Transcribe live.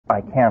I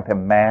can't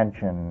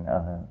imagine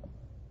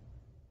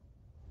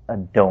a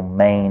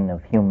domain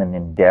of human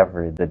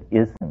endeavor that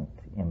isn't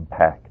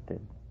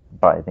impacted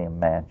by the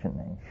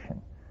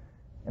imagination.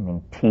 I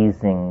mean,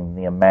 teasing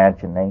the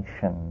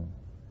imagination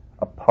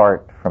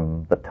apart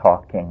from the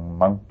talking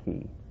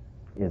monkey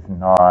is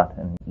not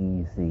an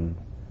easy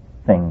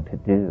thing to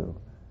do.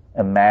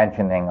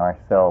 Imagining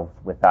ourselves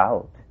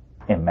without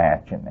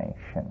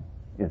imagination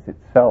is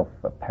itself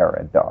a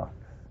paradox.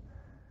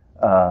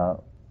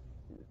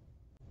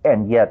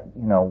 And yet,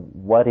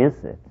 what is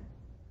it?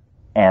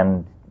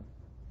 And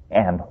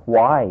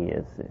why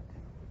is it?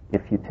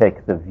 If you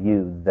take the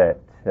view that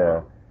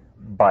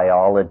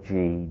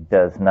biology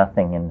does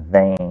nothing in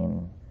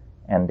vain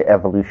and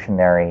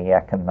evolutionary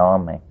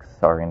economics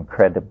are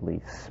incredibly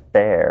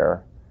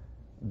spare,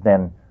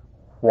 then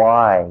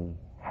why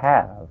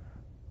have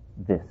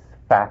this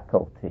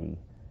faculty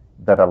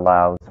that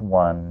allows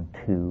one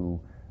to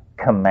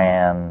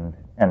command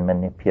and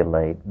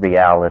manipulate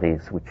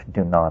realities which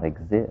do not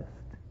exist?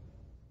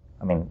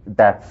 I mean,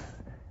 that's,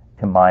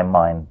 to my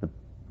mind, the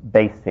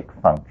basic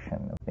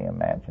function of the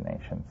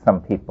imagination.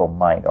 Some people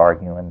might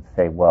argue and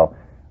say, well,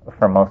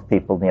 for most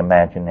people, the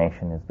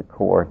imagination is the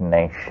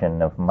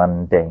coordination of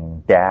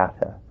mundane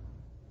data.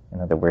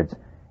 In other words,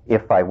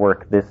 if I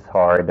work this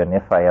hard and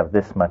if I have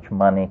this much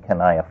money,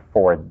 can I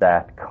afford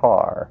that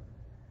car?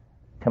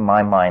 To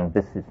my mind,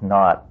 this is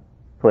not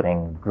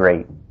putting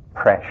great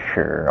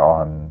pressure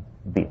on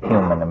the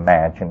human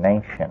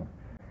imagination.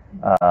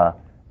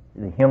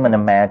 The human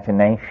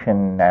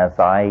imagination, as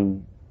I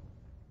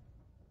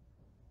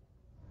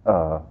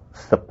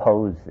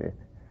suppose it,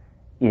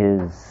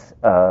 is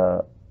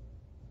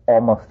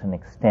almost an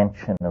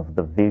extension of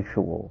the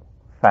visual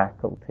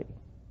faculty.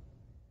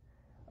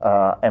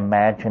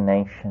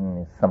 Imagination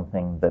is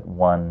something that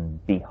one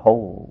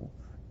beholds,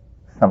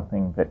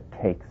 something that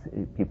takes,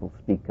 people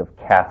speak of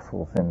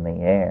castles in the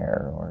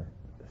air or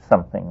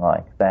something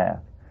like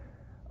that.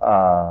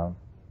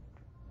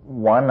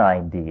 One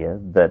idea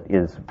that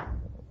is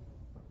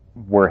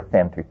worth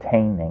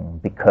entertaining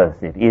because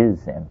it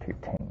is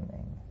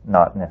entertaining,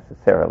 not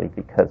necessarily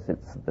because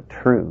it's the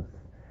truth,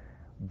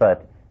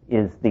 but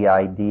is the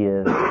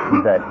idea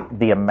that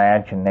the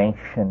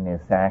imagination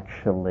is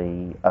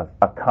actually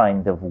a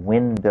kind of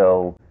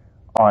window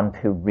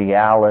onto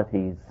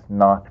realities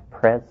not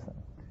present.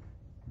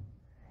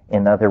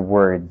 In other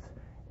words,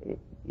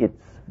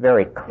 it's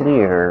very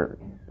clear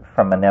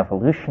from an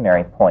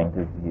evolutionary point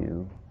of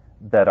view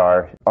that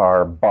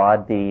our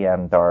body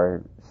and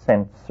our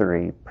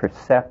sensory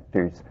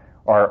perceptors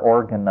are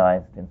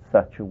organized in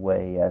such a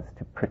way as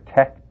to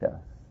protect us,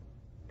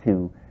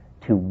 to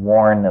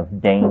warn of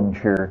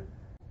danger,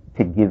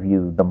 to give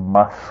you the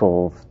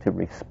muscles to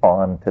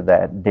respond to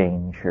that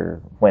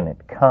danger when it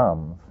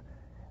comes.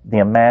 The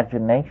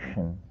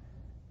imagination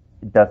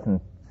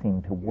doesn't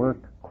seem to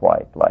work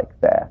quite like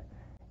that.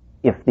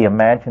 If the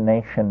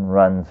imagination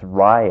runs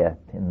riot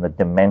in the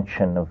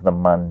dimension of the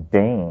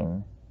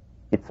mundane,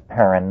 it's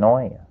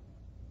paranoia.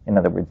 In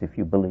other words, if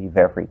you believe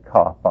every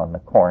cop on the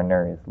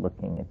corner is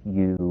looking at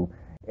you,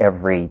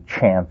 every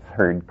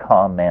chance-heard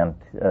comment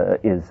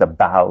is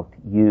about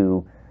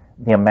you,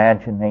 the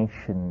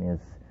imagination is,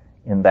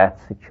 in that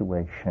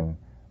situation,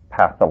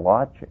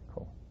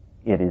 pathological.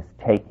 It is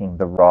taking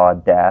the raw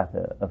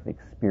data of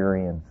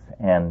experience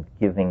and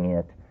giving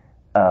it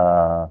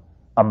a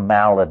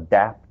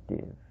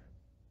maladaptive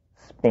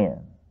spin.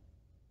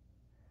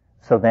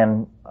 So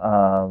then,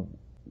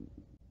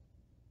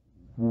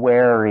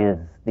 where is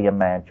the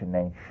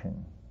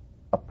imagination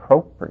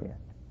appropriate?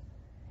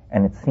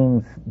 And it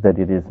seems that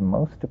it is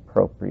most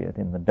appropriate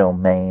in the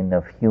domain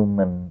of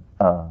human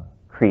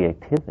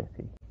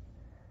creativity.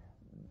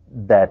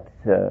 That,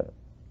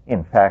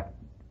 in fact,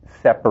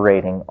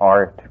 separating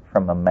art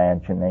from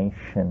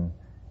imagination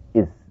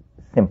is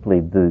simply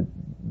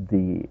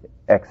the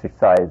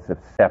exercise of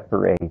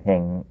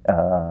separating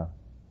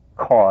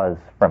cause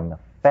from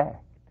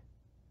effect.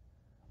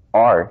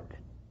 Art,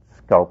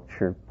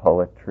 sculpture,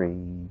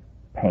 poetry,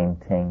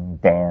 painting,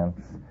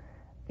 dance,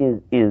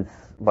 is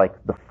like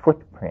the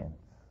footprints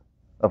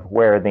of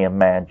where the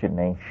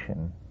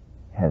imagination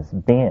has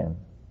been.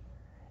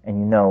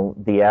 And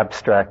the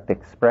abstract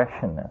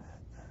expressionists,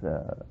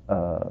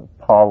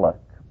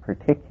 Pollock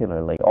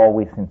particularly,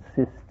 always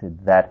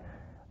insisted that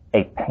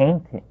a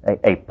painting,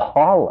 a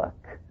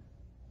Pollock,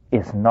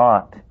 is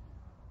not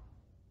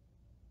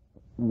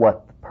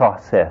what the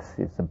process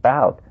is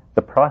about.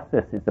 The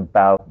process is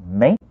about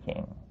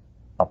making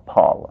a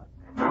Pollock,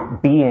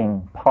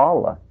 being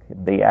Pollock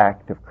in the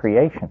act of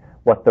creation.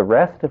 What the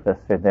rest of us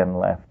are then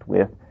left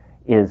with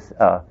is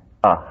a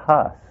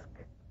husk,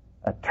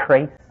 a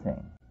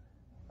tracing,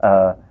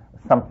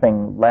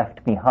 something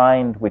left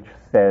behind which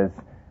says,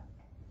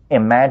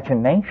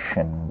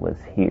 imagination was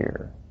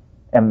here.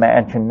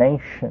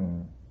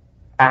 Imagination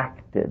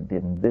acted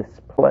in this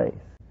place.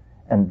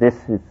 And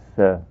this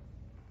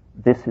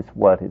is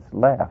what is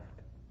left.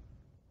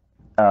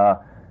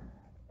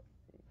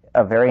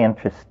 A very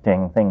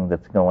interesting thing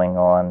that's going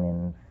on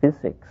in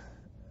physics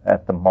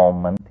at the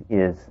moment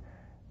is,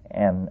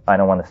 and I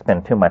don't want to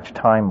spend too much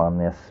time on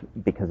this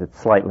because it's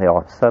slightly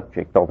off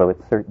subject, although it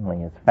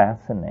certainly is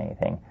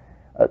fascinating.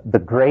 The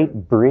great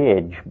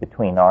bridge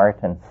between art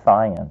and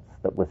science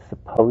that was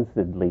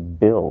supposedly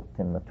built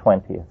in the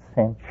 20th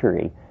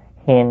century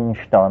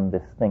hinged on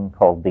this thing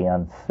called the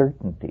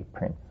uncertainty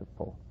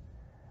principle.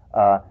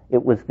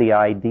 It was the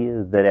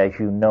idea that as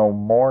you know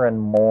more and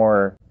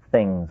more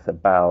things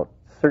about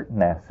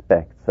certain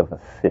aspects of a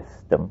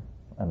system,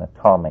 an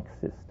atomic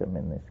system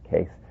in this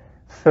case,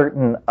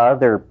 certain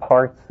other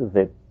parts of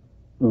it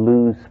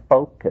lose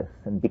focus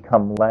and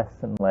become less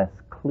and less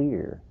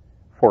clear.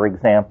 For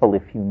example,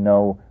 if you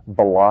know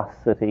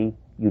velocity,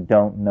 you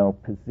don't know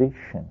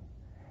position.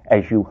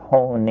 As you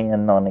hone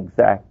in on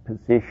exact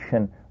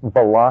position,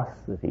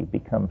 velocity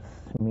becomes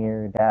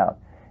smeared out.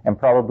 And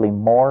probably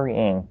more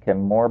ink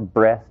and more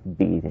breast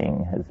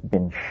beating has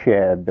been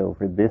shed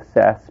over this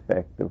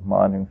aspect of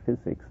modern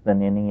physics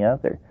than any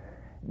other.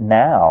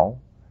 Now,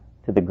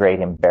 to the great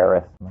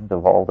embarrassment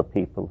of all the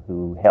people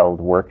who held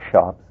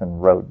workshops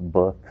and wrote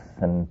books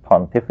and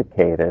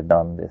pontificated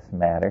on this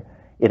matter,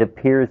 it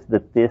appears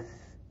that this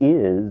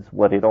is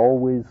what it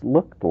always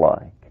looked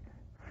like,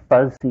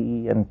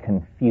 fuzzy and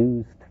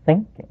confused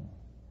thinking.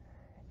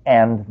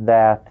 And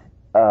that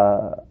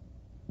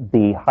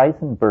the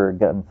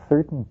Heisenberg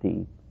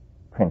uncertainty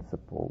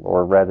principle,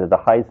 or rather the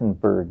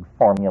Heisenberg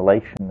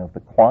formulation of the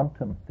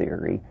quantum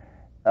theory,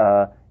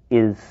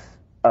 is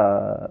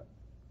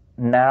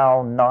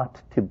now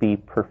not to be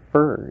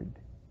preferred.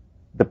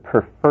 The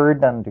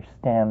preferred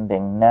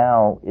understanding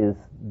now is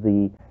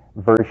the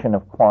version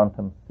of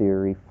quantum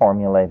theory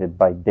formulated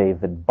by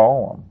David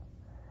Bohm.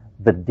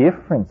 The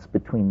difference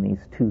between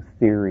these two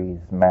theories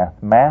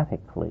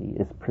mathematically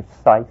is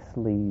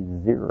precisely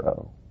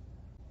zero.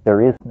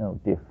 There is no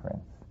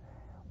difference.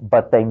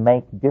 But they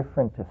make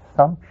different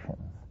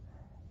assumptions.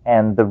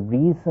 And the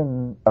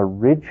reason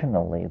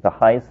originally the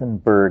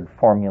Heisenberg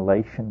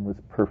formulation was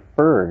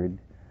preferred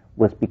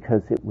was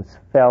because it was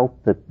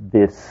felt that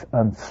this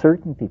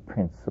uncertainty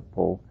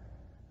principle,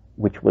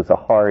 which was a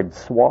hard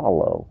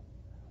swallow,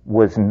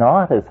 was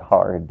not as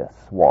hard to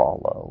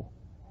swallow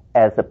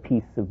as a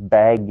piece of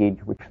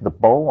baggage which the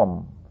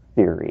Bohm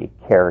theory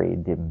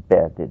carried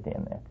embedded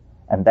in it.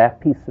 And that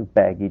piece of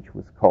baggage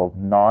was called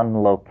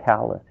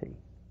non-locality.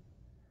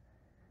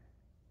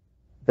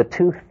 The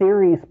two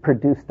theories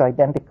produced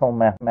identical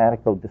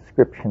mathematical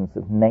descriptions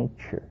of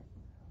nature,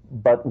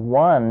 but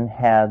one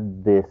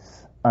had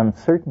this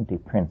uncertainty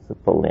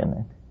principle in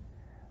it.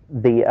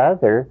 The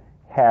other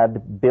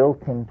had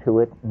built into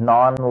it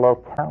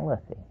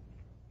non-locality.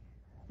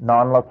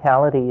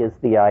 Non-locality is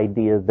the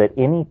idea that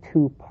any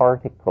two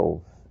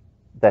particles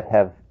that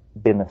have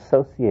been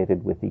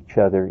associated with each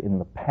other in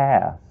the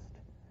past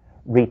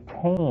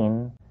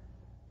retain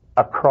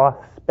across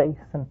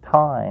space and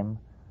time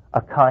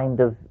a kind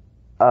of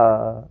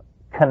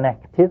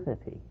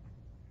connectivity,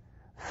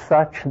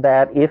 such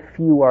that if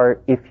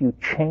you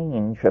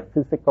change a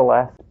physical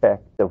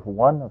aspect of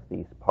one of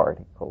these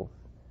particles,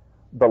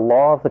 the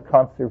law of the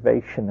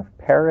conservation of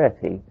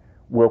parity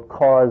will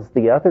cause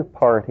the other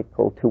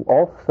particle to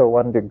also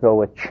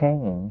undergo a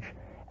change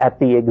at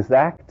the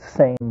exact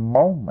same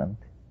moment,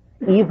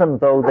 even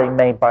though they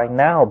may by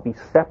now be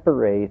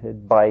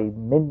separated by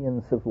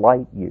millions of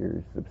light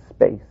years of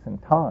space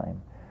and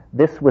time.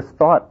 This was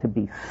thought to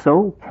be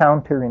so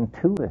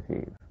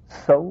counterintuitive,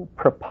 so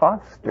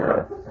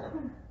preposterous,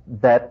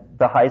 that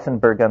the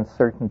Heisenberg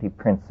uncertainty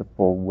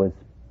principle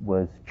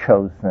was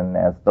chosen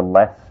as the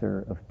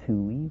lesser of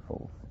two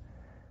evils.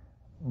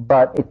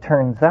 But it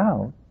turns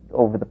out,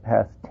 over the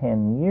past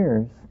 10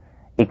 years,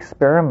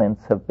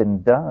 experiments have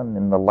been done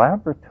in the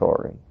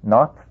laboratory,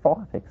 not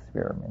thought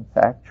experiments,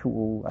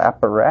 actual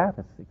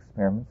apparatus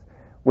experiments,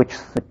 which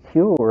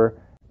secure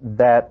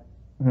that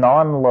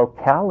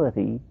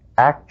non-locality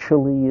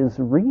actually is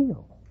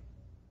real.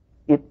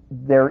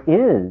 There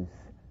is,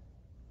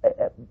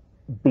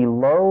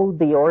 below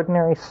the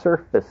ordinary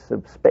surface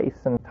of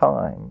space and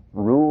time,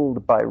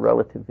 ruled by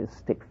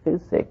relativistic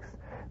physics,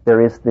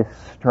 there is this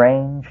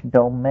strange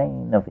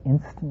domain of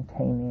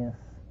instantaneous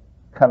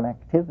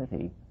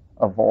connectivity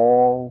of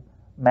all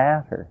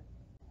matter,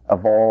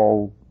 of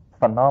all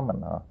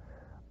phenomena.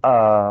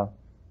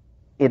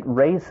 It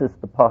raises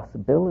the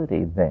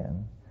possibility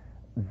then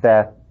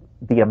that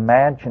the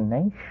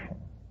imagination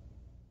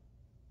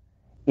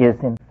is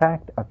in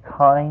fact a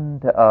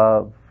kind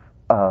of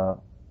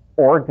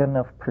organ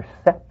of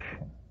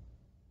perception,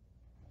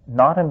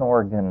 not an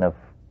organ of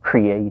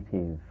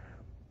creative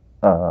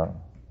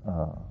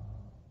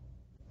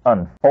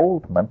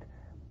unfoldment,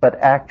 but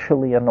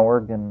actually an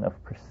organ of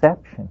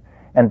perception,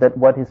 and that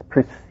what is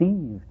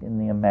perceived in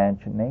the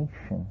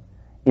imagination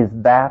is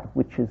that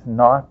which is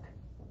not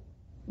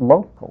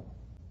local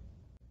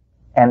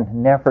and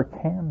never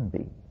can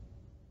be.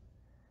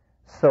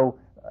 So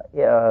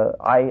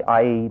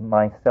I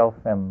myself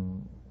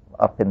am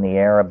up in the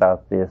air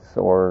about this,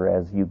 or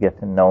as you get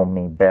to know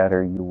me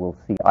better, you will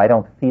see I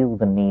don't feel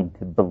the need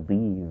to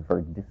believe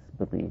or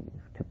disbelieve,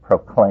 to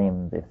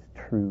proclaim this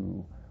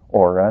true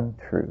or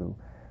untrue,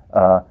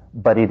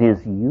 but it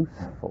is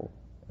useful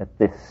at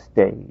this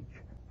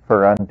stage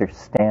for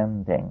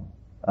understanding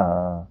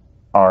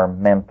our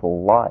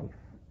mental life.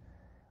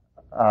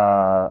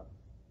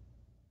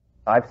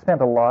 I've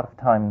spent a lot of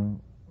time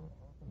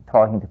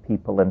talking to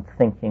people and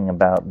thinking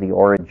about the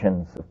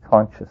origins of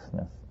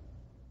consciousness.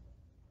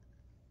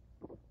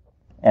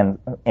 And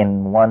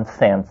in one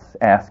sense,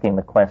 asking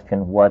the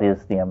question, what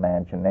is the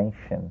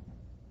imagination,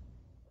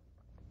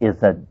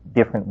 is a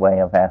different way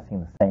of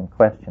asking the same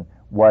question.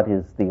 What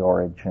is the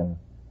origin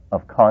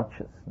of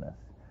consciousness?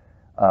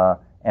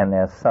 And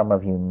as some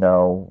of you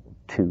know,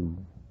 to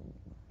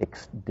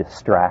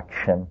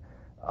distraction,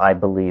 I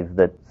believe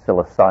that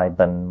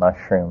psilocybin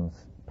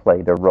mushrooms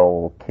played a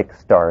role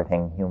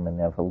kickstarting human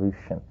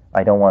evolution.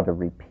 I don't want to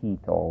repeat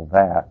all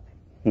that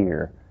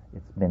here.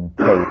 It's been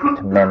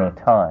taped many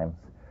times.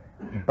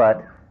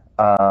 But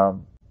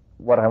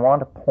what I want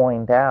to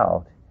point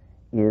out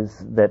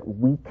is that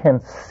we can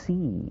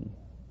see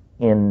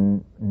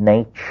in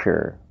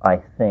nature, I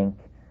think,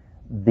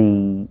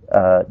 the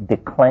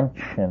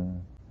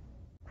declension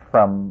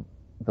from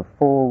the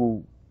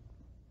full-blown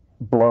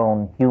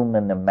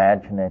human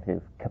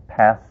imaginative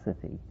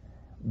capacity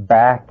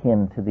back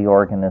into the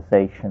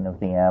organization of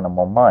the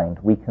animal mind.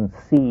 We can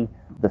see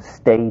the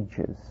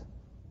stages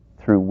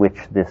through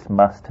which this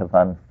must have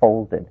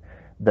unfolded.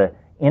 The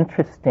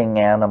interesting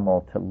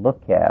animal to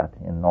look at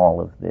in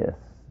all of this,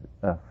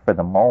 for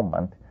the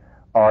moment,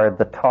 are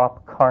the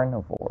top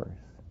carnivores.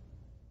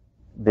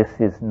 This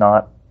is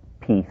not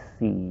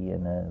PC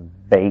in a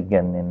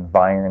vegan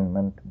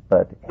environment,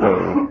 but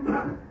hey,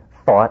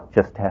 thought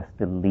just has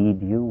to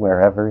lead you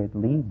wherever it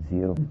leads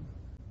you.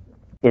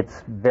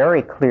 It's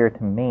very clear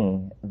to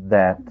me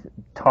that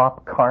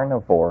top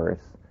carnivores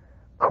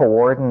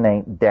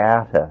coordinate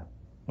data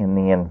in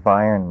the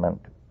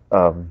environment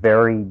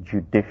very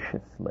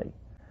judiciously.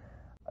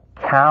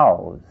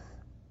 Cows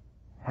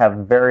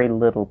have very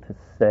little to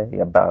say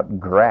about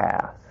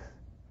grass,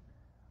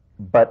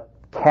 but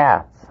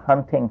cats,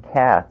 hunting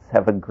cats,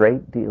 have a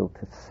great deal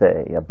to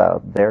say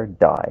about their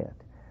diet,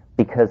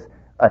 because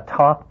a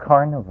top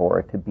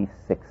carnivore, to be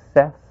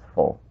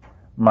successful,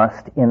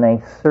 must, in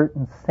a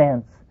certain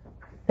sense,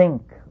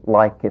 think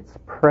like its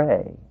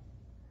prey.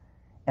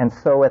 And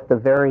so at the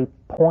very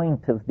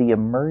point of the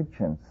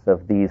emergence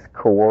of these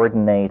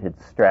coordinated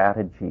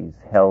strategies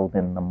held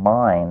in the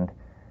mind,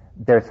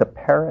 there's a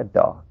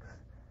paradox.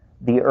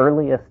 The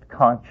earliest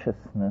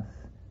consciousness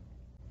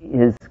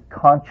is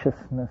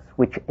consciousness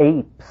which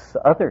apes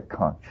other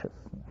consciousness.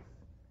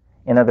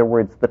 In other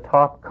words, the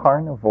top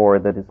carnivore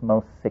that is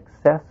most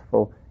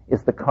successful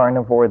is the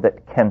carnivore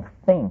that can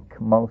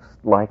think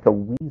most like a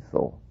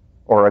weasel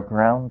or a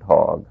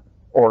groundhog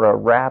or a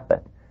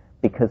rabbit,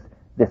 because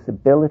this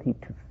ability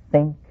to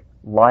think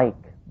like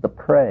the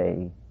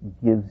prey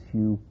gives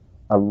you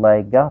a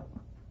leg up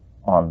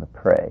on the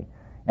prey.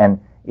 And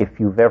if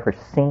you've ever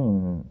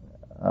seen,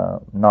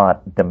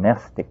 not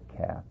domestic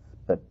cats,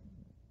 but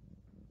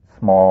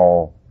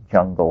small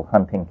jungle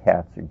hunting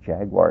cats or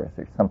jaguars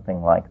or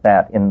something like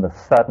that, in the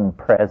sudden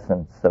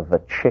presence of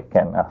a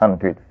chicken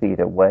 100 feet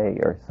away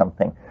or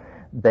something,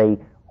 they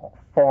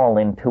fall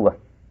into a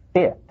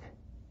fit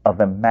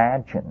of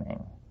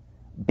imagining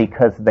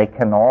because they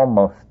can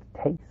almost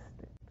taste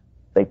it.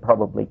 They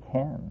probably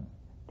can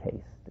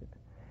taste it.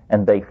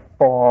 And they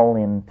fall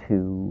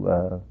into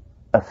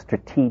a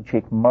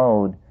strategic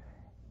mode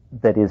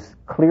that is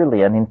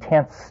clearly an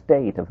intense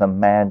state of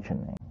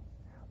imagining,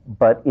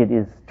 but it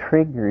is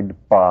triggered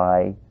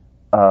by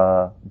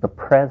the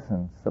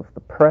presence of the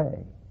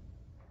prey.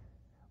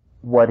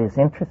 What is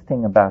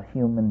interesting about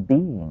human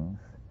beings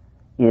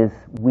is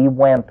we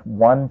went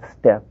one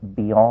step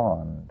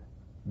beyond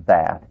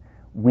that.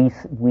 We,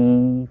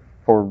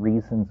 for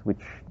reasons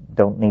which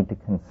don't need to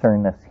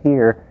concern us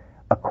here,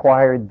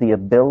 acquired the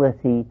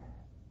ability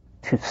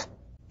to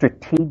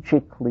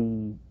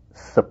strategically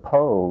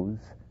suppose,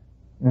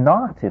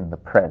 not in the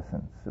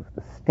presence of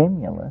the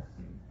stimulus,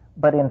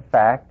 but in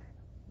fact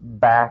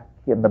back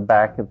in the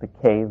back of the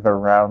cave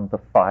around the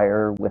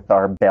fire with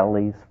our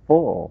bellies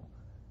full,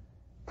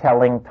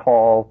 telling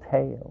tall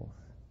tales.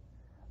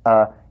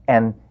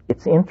 And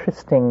it's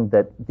interesting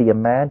that the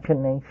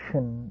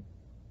imagination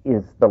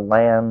is the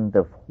land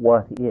of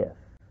what if.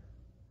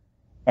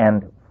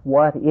 And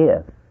what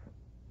if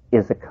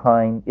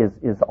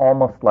is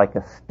almost like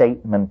a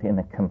statement in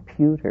a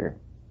computer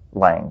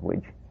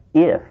language.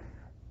 If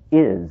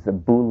is a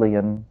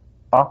Boolean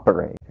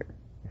operator,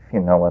 if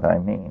you know what I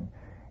mean.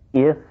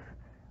 If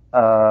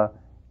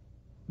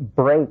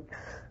breaks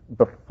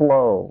the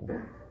flow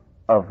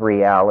of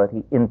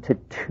reality into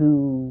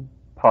two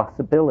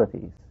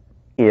possibilities,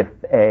 if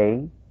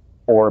A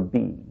or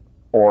B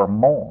or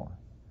more.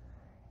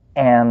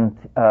 And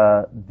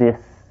this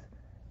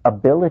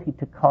ability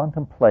to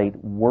contemplate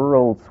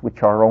worlds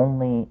which are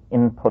only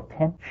in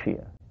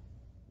potentia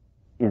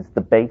is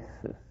the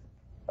basis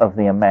of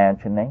the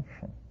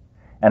imagination.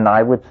 And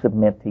I would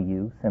submit to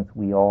you, since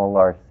we all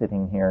are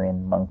sitting here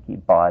in monkey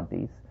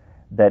bodies,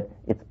 that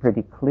it's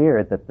pretty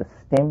clear that the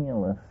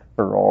stimulus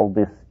for all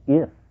this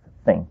if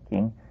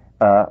thinking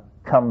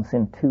comes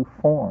in two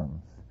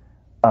forms.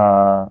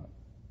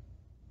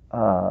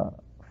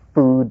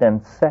 food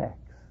and sex.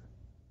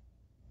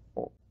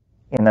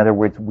 In other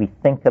words, we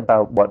think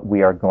about what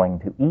we are going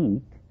to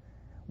eat.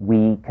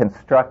 We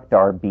construct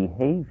our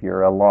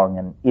behavior along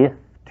an if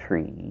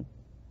tree.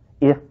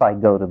 If I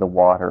go to the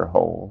water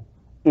hole,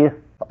 if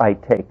I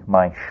take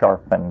my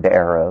sharpened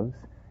arrows,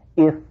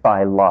 if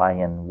I lie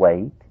in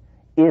wait,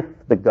 if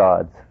the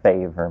gods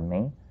favor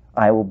me,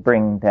 I will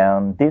bring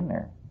down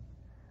dinner.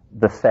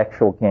 The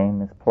sexual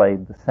game is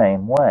played the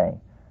same way.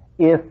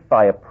 If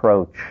I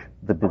approach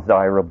the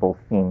desirable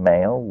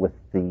female with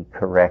the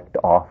correct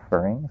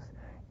offerings,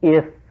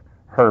 if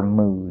her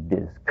mood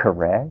is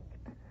correct,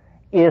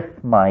 if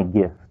my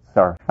gifts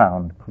are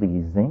found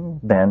pleasing,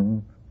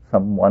 then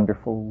some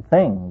wonderful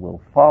thing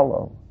will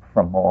follow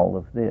from all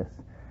of this.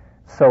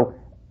 So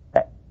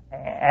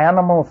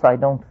animals, I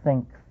don't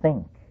think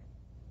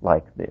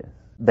like this.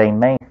 They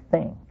may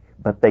think,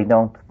 but they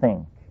don't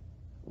think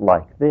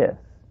like this.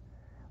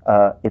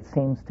 It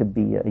seems to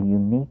be a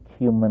unique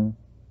human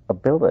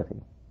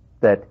ability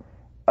that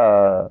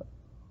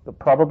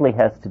probably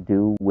has to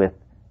do with,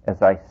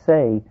 as I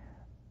say,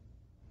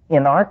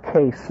 in our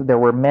case, there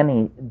were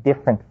many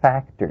different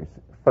factors.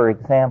 For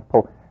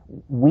example,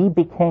 we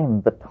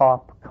became the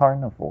top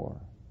carnivore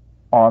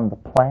on the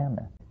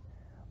planet.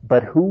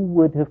 But who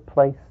would have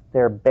placed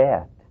their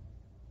bet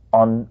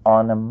on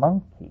a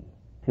monkey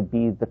to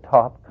be the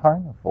top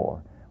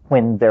carnivore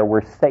when there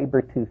were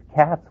saber-toothed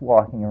cats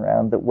walking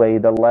around that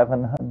weighed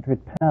 1,100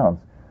 pounds?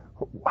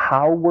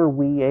 How were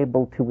we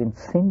able to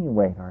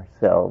insinuate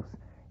ourselves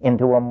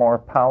into a more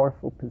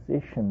powerful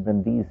position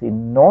than these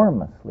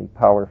enormously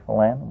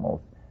powerful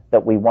animals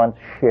that we once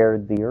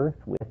shared the earth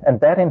with, and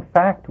that in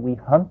fact we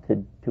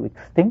hunted to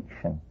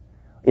extinction?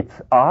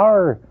 It's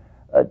our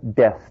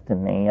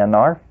destiny and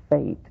our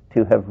fate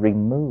to have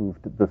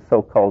removed the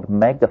so-called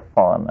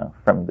megafauna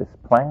from this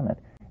planet.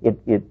 It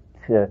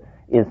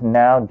is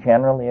now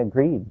generally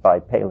agreed by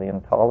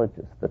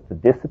paleontologists that the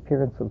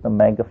disappearance of the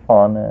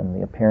megafauna and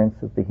the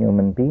appearance of the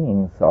human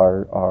beings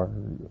are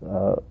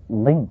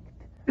linked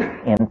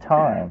in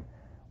time.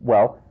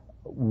 Well,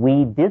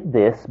 we did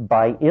this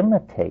by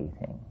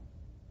imitating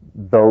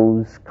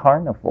those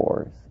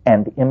carnivores,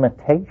 and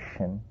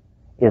imitation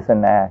is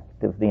an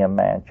act of the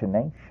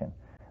imagination.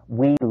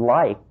 We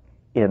like,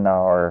 in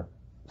our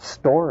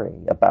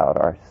story about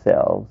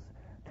ourselves,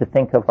 to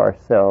think of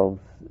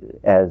ourselves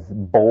as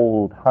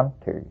bold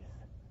hunters.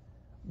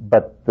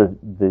 But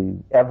the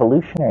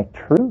evolutionary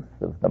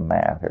truth of the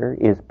matter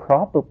is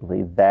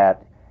probably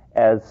that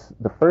as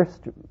the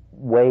first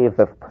wave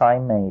of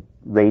primate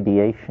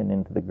radiation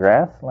into the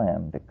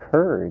grassland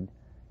occurred,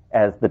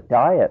 as the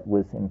diet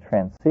was in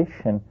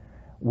transition,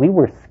 we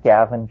were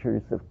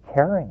scavengers of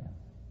carrion.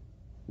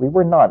 We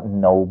were not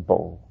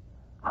noble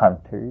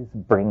hunters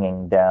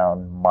bringing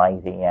down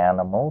mighty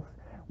animals.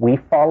 We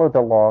followed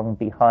along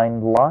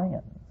behind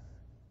lions.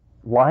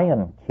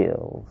 Lion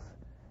kills.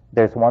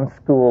 There's one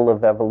school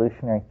of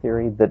evolutionary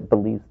theory that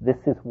believes this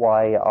is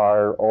why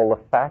our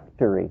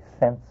olfactory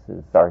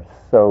senses are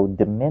so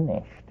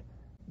diminished,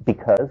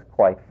 because,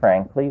 quite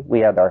frankly, we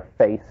had our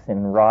face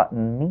in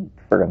rotten meat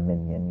for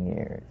 1,000,000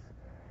 years.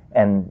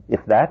 And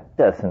if that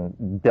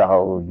doesn't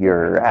dull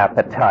your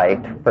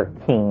appetite for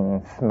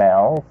keen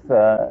smells,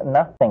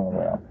 nothing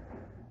will.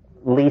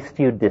 Lest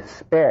you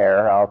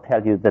despair, I'll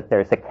tell you that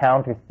there's a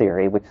counter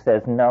theory which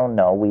says,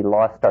 no, we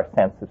lost our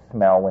sense of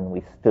smell when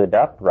we stood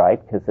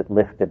upright because it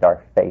lifted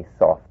our face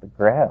off the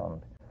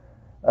ground.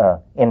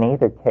 In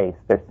either case,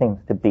 there seems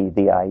to be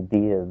the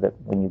idea that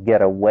when you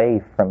get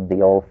away from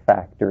the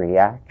olfactory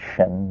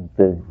action,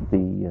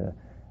 the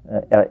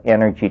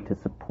energy to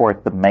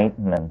support the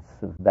maintenance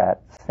of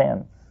that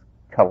sense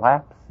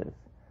collapses.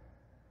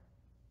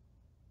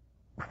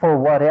 For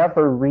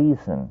whatever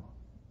reason,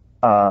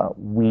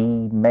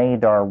 we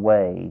made our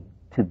way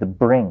to the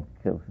brink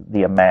of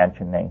the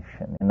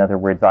imagination. In other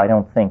words, I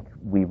don't think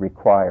we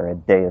require a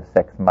deus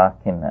ex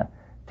machina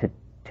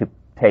to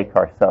take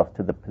ourselves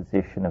to the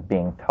position of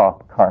being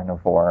top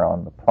carnivore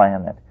on the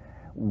planet.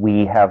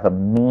 We have a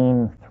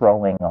mean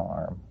throwing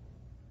arm.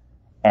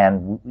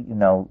 And,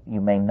 you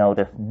may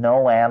notice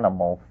no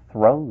animal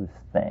throws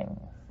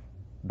things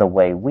the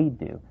way we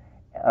do.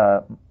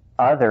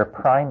 Other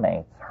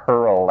primates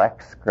hurl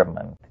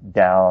excrement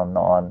down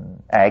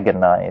on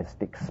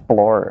agonized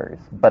explorers,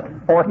 but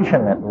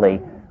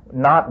fortunately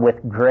not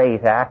with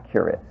great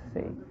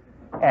accuracy.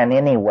 And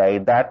anyway,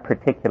 that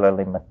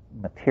particularly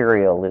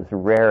material is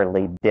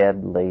rarely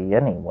deadly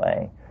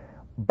anyway.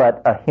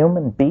 But a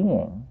human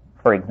being,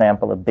 for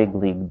example, a big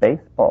league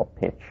baseball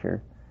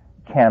pitcher,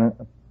 can,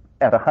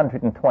 at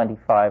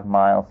 125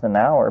 miles an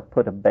hour,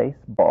 put a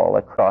baseball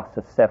across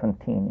a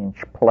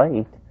 17-inch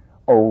plate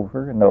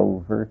over and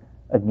over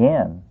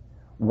again.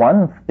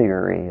 One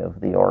theory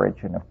of the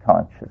origin of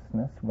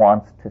consciousness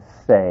wants to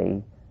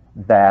say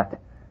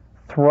that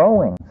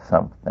throwing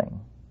something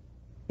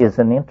is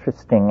an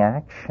interesting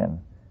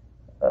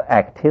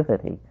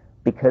activity,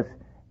 because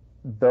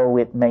though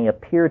it may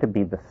appear to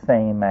be the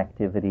same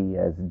activity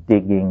as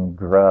digging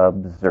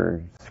grubs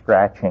or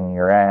scratching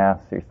your ass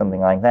or something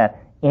like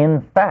that,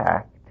 in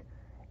fact,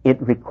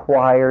 It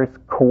requires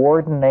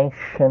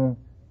coordination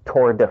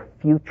toward a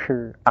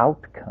future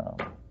outcome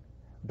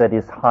that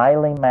is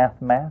highly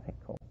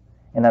mathematical.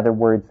 In other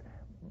words,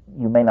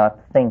 you may not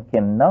think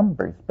in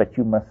numbers, but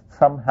you must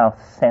somehow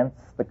sense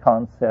the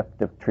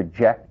concept of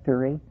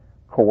trajectory,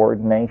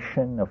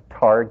 coordination of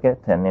target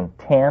and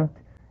intent.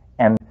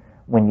 And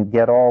when you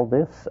get all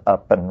this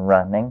up and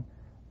running,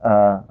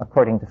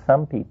 according to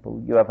some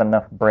people, you have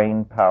enough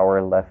brain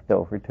power left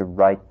over to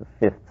write the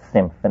Fifth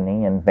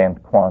Symphony,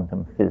 invent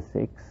quantum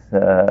physics,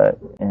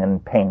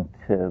 and paint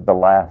the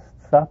Last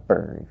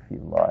Supper, if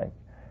you like.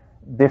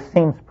 This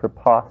seems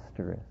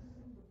preposterous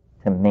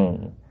to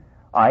me.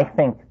 I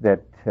think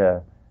that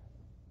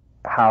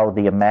how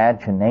the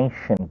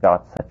imagination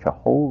got such a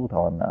hold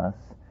on us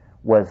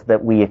was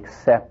that we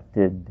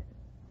accepted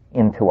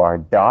into our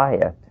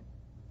diet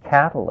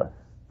catalysts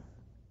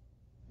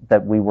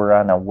that we were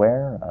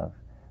unaware of,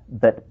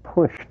 that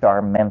pushed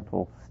our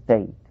mental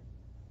state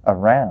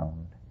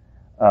around,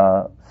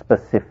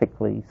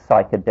 specifically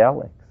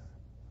psychedelics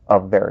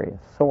of various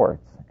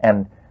sorts.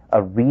 And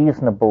a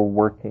reasonable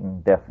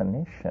working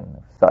definition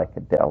of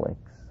psychedelics,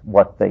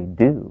 what they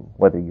do,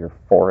 whether you're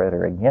for it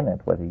or against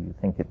it, whether you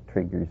think it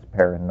triggers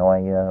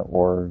paranoia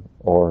or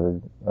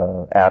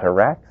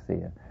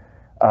ataraxia,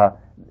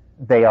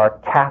 they are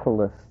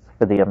catalysts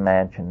for the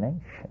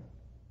imagination.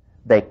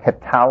 They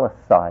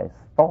catalyze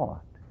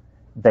thought.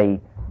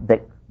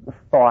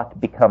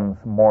 Thought becomes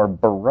more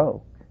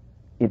baroque.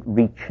 It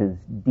reaches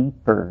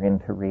deeper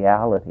into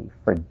reality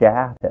for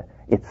data.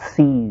 It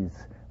sees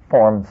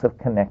forms of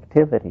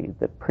connectivity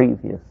that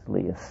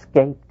previously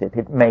escaped it.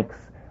 It makes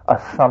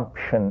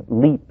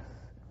leaps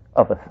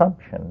of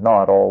assumption,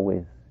 not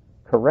always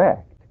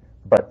correct,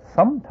 but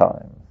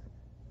sometimes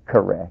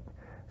correct.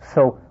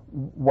 So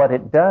what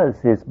it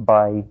does is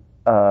by,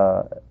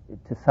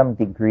 to some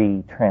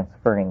degree,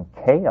 transferring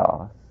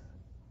chaos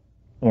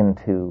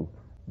into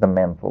the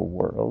mental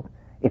world,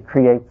 it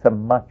creates a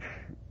much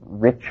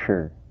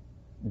richer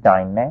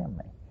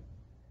dynamic.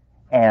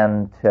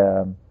 And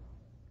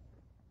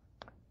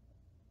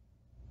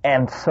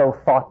so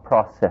thought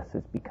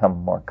processes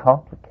become more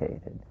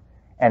complicated.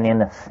 And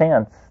in a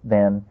sense,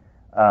 then,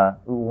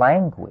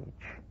 language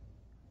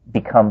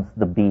becomes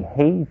the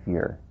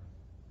behavior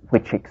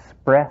which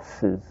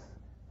expresses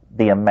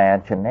the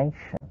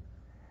imagination.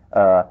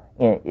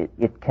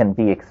 It can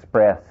be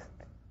expressed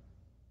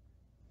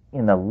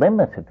in a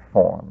limited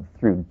form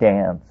through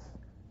dance,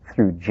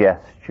 through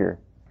gesture,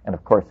 and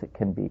of course it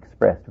can be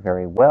expressed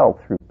very well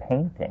through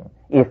painting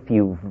if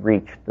you've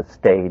reached the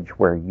stage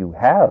where you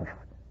have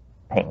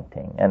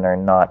painting and are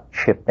not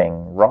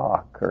chipping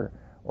rock or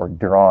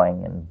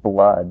drawing in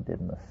blood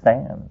in the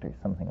sand or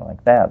something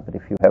like that. But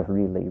if you have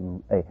really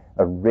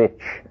a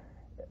rich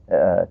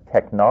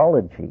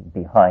technology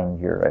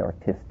behind your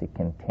artistic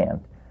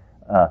intent,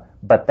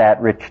 but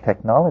that rich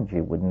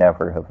technology would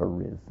never have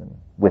arisen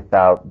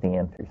without the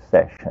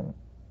intercession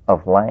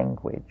of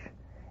language.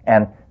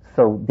 And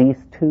so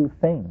these two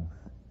things,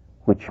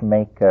 which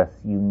make us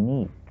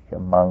unique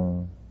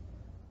among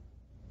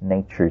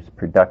nature's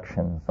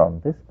productions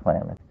on this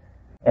planet,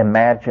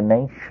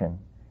 imagination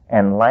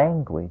and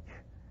language,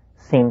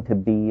 seem to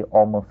be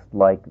almost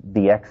like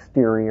the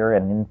exterior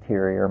and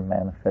interior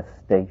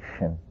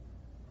manifestation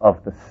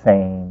of the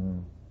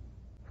same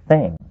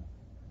thing,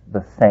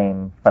 the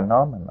same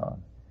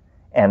phenomenon.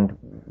 And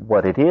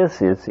what it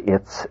is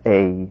it's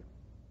a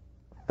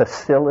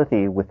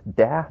facility with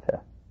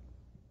data,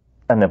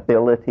 an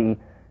ability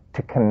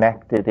to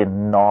connect it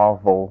in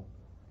novel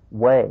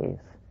ways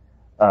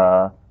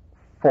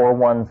for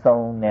one's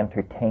own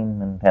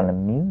entertainment and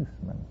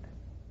amusement,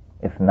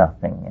 if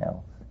nothing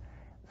else.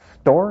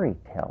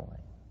 Storytelling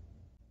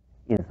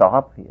is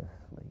obviously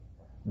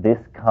this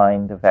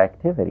kind of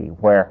activity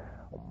where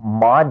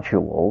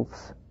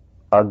modules,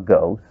 a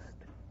ghost,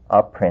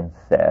 a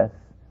princess,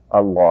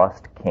 a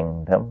lost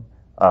kingdom,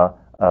 a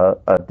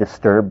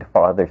disturbed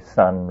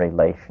father-son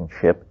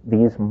relationship,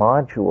 these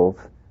modules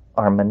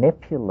are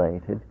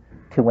manipulated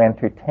to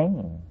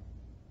entertain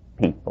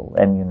people.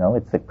 And you know,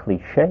 it's a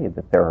cliche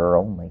that there are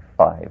only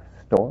 5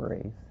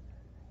 stories.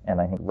 And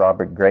I think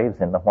Robert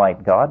Graves in The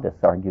White Goddess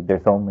argued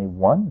there's only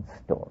one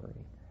story.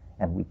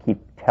 And we keep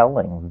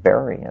telling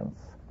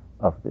variants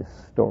of this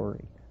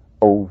story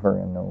over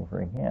and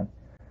over again.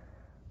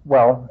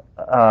 Well,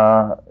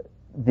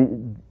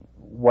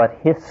 what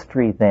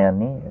history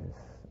then is,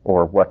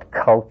 or what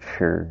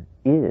culture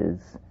is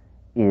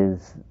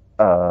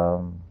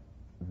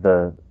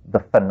the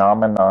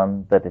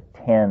phenomenon that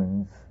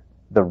attends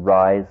the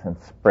rise and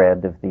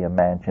spread of the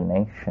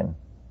imagination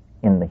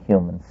in the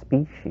human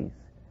species.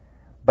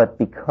 But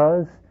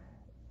because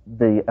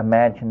the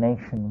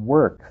imagination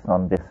works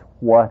on this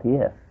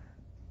what-if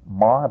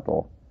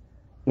model,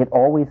 it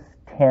always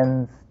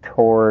tends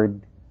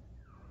toward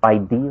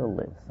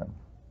idealism.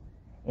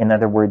 In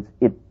other words,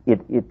 it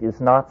is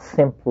not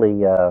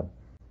simply a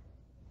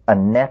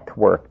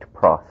networked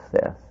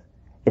process.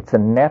 It's a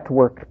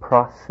networked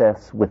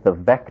process with a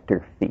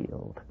vector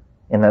field.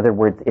 In other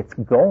words, it's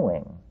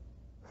going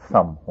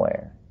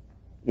somewhere.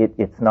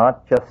 It's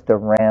not just a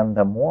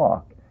random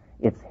walk.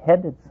 It's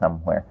headed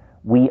somewhere.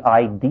 We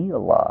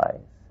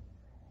idealize.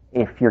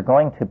 If you're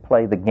going to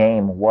play the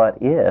game what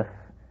if,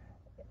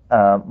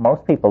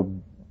 most people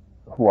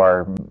who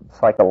are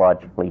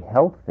psychologically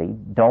healthy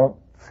don't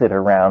sit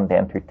around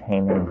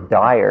entertaining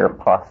dire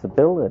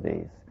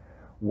possibilities.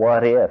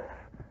 What if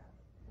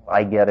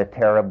I get a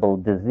terrible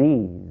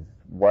disease?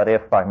 What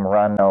if I'm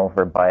run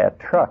over by a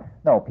truck?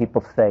 No,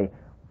 people say,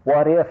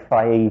 what if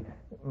I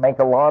make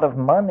a lot of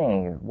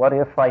money? What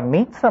if I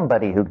meet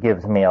somebody who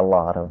gives me a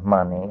lot of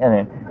money?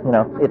 And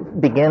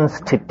it begins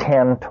to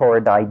tend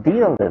toward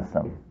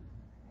idealism.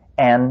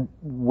 And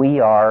we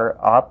are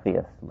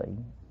obviously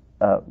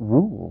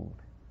ruled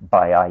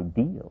by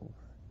ideals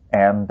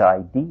and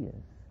ideas.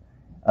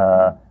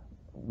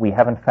 We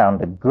haven't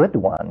found a good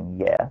one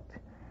yet,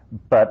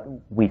 but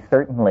we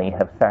certainly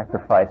have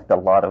sacrificed a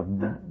lot of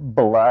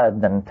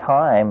blood and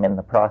time in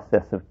the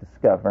process of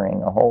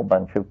discovering a whole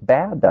bunch of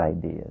bad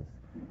ideas.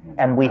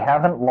 And we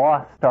haven't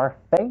lost our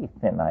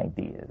faith in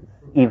ideas,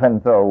 even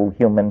though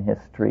human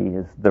history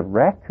is the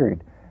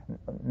record.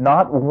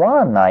 Not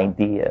one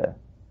idea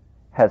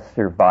has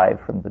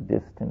survived from the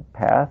distant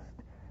past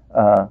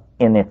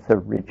in its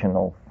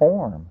original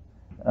form.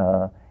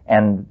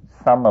 And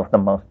some of the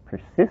most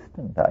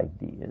persistent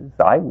ideas,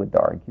 I would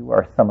argue,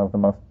 are some of the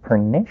most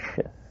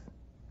pernicious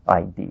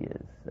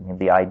ideas. I mean,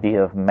 the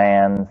idea of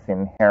man's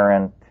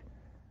inherent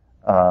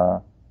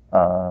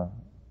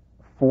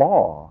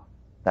flaw,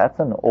 that's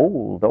an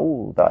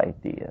old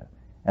idea,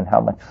 and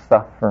how much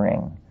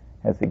suffering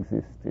has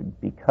existed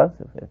because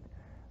of it.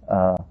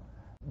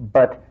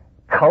 But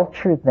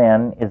culture,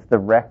 then, is the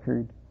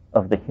record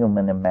of the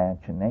human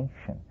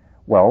imagination.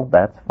 Well,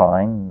 that's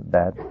fine.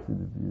 That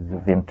is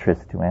of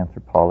interest to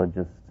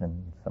anthropologists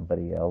and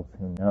somebody else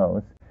who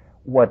knows.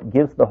 What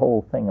gives the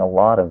whole thing a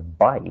lot of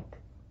bite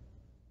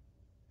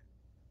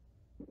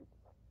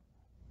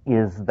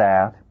is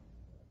that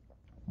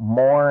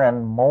more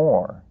and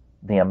more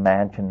the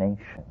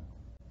imagination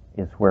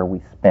is where we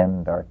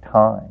spend our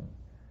time.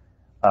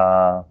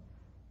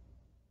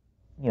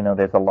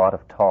 There's a lot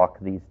of talk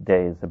these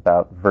days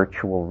about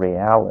virtual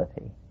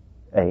reality,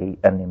 an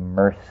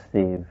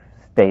immersive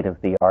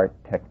state-of-the-art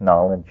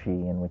technology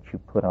in which you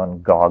put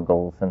on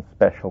goggles and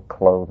special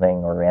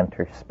clothing or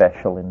enter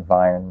special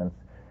environments,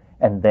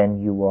 and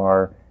then you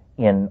are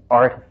in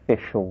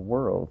artificial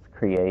worlds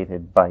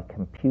created by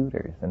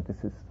computers. And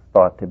this is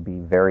thought to be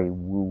very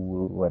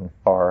woo-woo and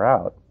far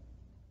out.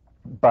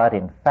 But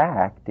in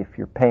fact, if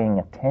you're paying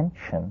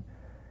attention,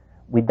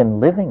 we've been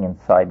living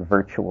inside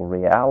virtual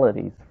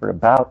realities for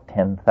about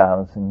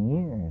 10,000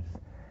 years.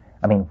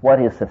 I mean,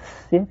 what is a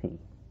city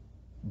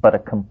but a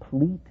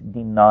complete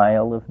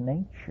denial of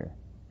nature?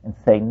 And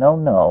say,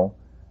 no,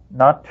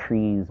 not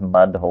trees,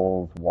 mud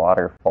holes,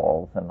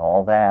 waterfalls, and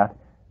all that.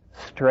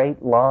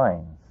 Straight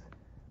lines,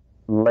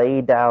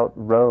 laid out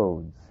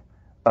roads,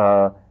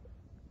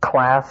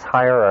 class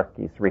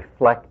hierarchies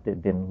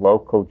reflected in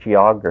local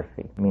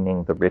geography,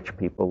 meaning the rich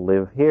people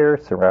live here,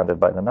 surrounded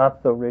by the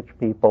not-so-rich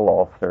people,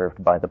 all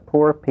served by the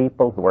poor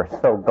people who are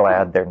so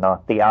glad they're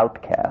not the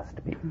outcast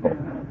people.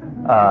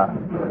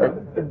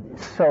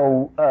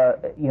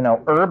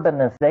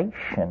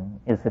 Urbanization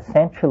is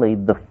essentially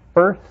the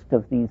first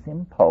of these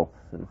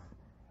impulses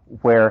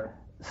where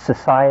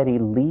society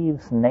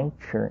leaves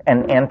nature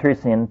and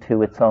enters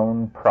into its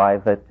own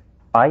private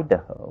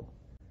Idaho.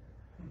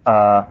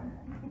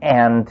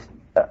 And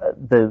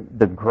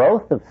the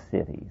growth of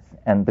cities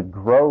and the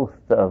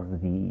growth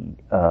of the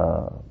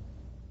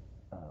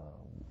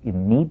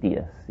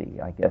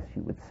immediacy, I guess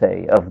you would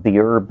say, of the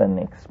urban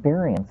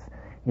experience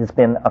has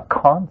been a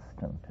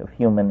constant of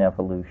human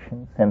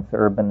evolution since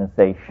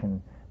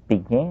urbanization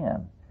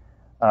began.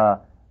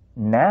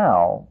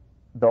 Now,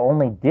 the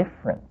only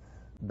difference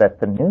that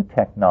the new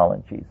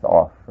technologies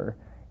offer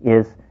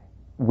is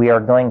we are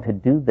going to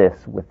do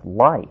this with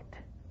light,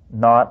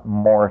 not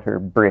mortar,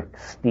 brick,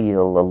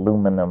 steel,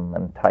 aluminum,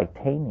 and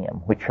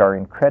titanium, which are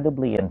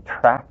incredibly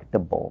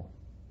intractable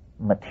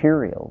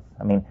materials.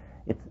 I mean,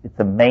 it's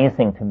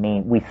amazing to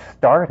me. We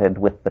started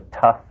with the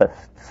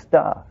toughest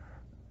stuff,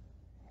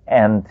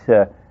 and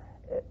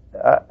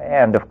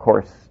of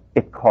course,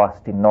 it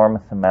cost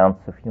enormous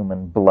amounts of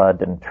human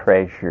blood and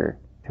treasure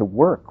to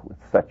work with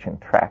such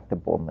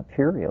intractable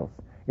materials.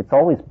 It's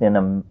always been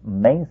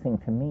amazing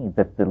to me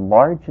that the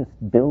largest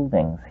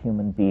buildings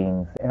human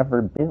beings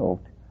ever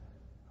built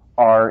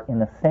are,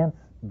 in a sense,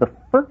 the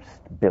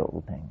first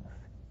buildings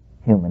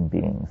human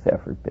beings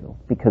ever built,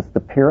 because the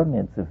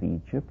pyramids of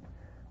Egypt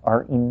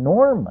are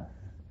enormous,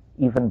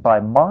 even by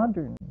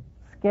modern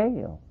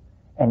scale,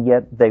 and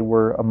yet they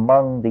were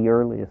among the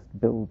earliest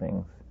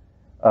buildings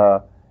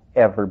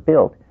ever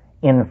built.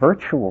 In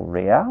virtual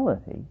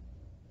reality,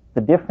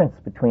 the difference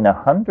between a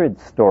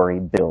 100-story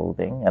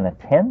building and a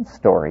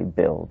 10-story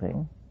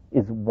building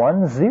is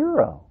 1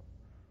 0.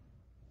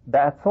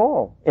 That's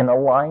all. In a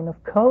line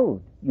of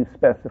code, you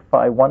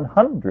specify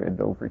 100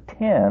 over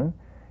 10,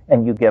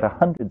 and you get a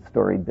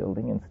 100-story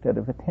building instead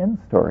of a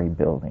 10-story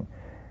building.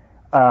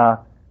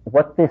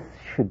 What this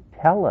should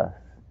tell us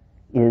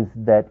is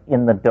that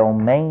in the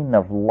domain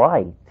of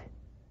light,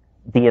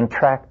 the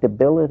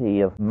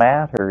intractability of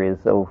matter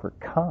is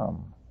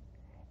overcome.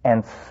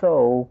 And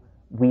so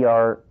we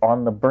are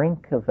on the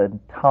brink of a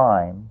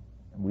time,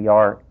 we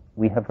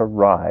have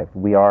arrived,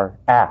 we are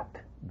at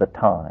the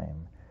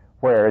time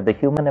where the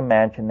human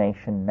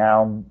imagination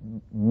now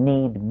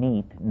need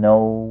meet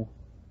no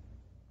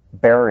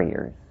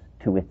barriers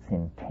to its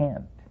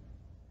intent.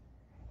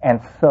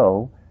 And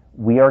so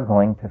we are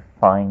going to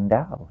find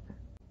out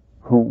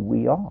who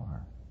we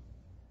are.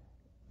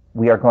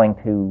 We are going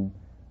to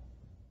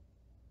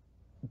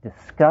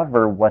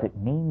discover what it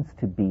means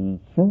to be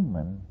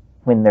human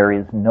when there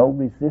is no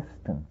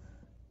resistance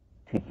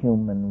to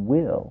human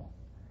will.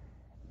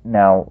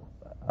 Now,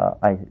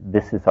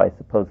 this is, I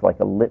suppose, like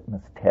a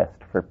litmus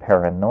test for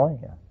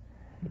paranoia.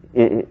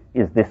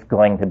 Is this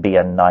going to be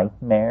a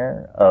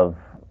nightmare of,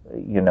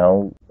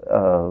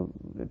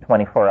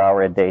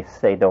 24-hour-a-day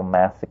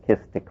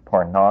sadomasochistic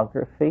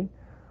pornography?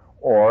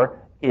 Or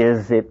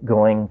is it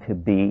going to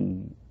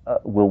be,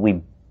 will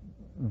we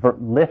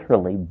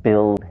literally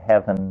build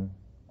heaven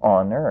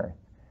on earth?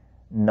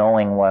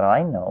 Knowing what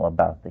I know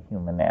about the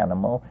human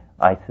animal,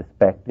 I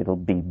suspect it'll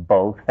be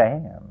both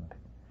and.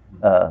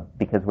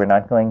 Because we're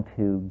not going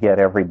to get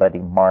everybody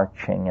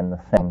marching in the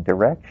same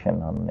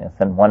direction on this.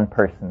 And one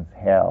person's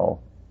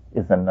hell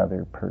is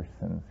another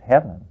person's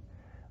heaven.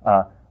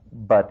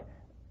 But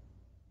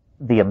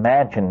the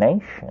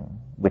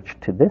imagination, which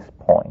to this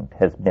point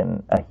has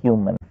been a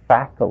human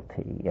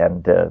faculty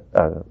and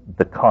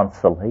the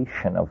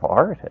consolation of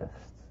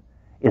artists,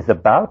 is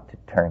about to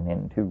turn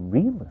into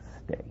real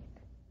estate.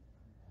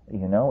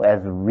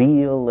 As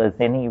real as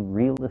any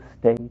real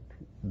estate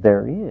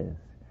there is.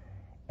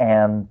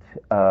 And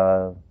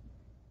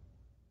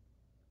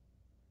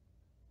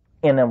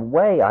in a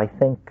way, I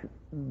think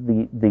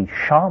the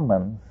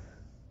shamans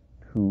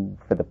who,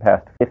 for the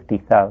past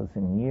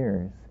 50,000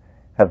 years,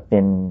 have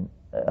been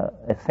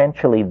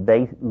essentially,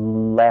 they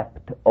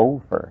leapt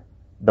over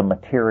the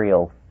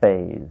material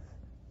phase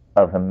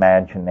of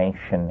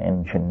imagination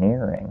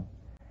engineering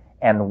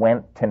and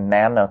went to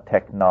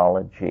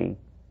nanotechnology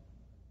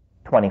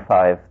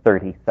 25,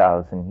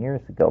 30,000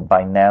 years ago.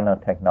 By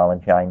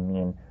nanotechnology, I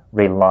mean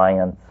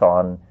reliance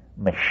on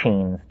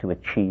machines to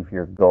achieve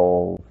your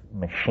goals,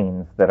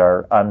 machines that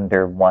are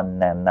under 1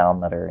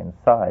 nanometer in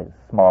size,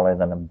 smaller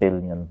than a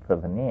billionth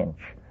of an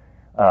inch.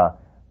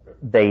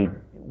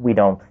 We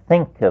don't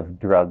think of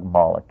drug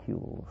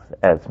molecules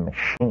as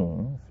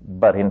machines,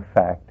 but in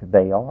fact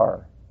they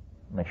are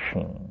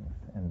machines,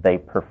 and they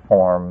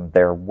perform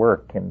their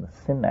work in the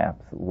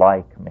synapse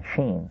like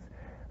machines.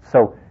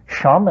 So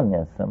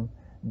shamanism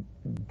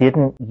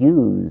didn't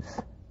use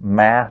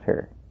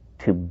matter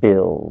to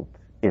build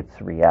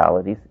its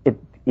realities. It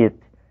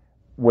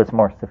was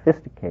more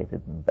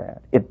sophisticated than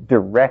that. It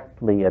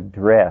directly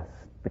addressed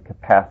the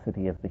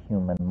capacity of the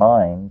human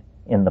mind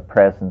in the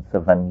presence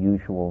of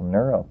unusual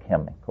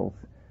neurochemicals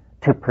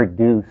to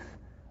produce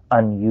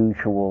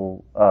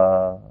unusual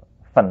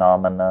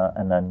phenomena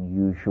and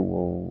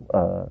unusual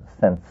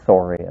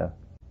sensoria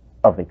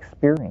of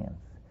experience.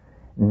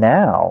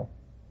 Now,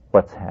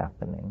 what's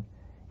happening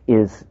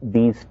is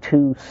these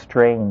two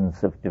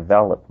strains of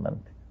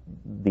development,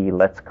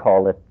 let's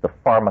call it the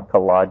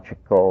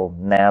pharmacological,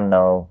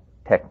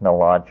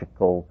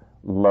 nanotechnological,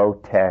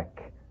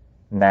 low-tech,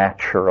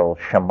 natural,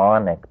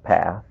 shamanic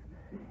path,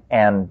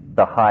 and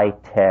the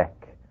high-tech,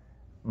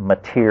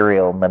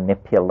 material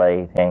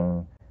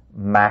manipulating,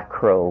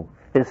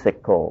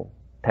 macro-physical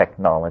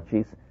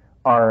technologies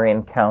are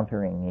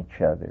encountering each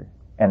other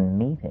and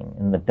meeting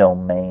in the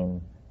domain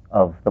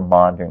of the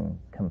modern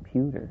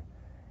computer.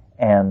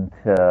 And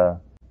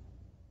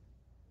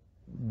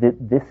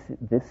this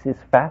is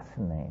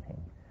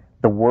fascinating.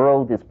 The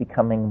world is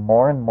becoming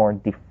more and more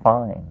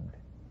defined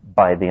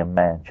by the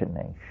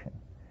imagination.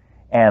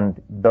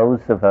 And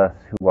those of us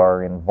who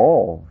are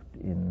involved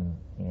in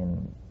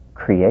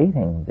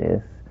creating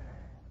this,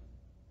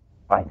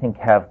 I think,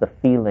 have the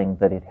feeling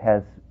that it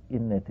has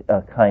in it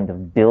a kind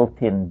of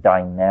built-in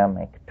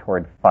dynamic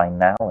toward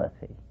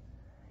finality.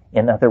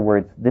 In other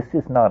words, this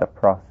is not a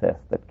process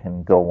that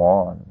can go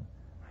on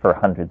for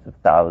hundreds of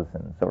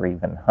thousands or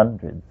even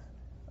hundreds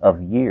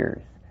of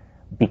years,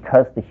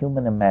 because the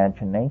human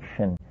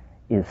imagination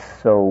is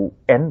so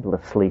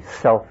endlessly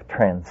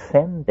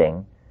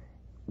self-transcending.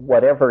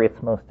 Whatever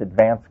its most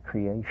advanced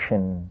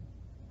creation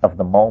of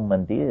the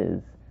moment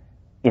is,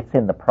 it's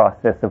in the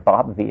process of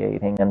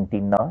obviating and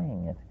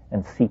denying it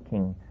and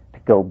seeking to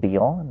go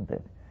beyond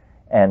it.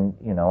 And,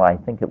 I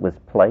think it was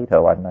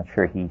Plato, I'm not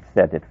sure he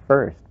said it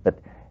first, but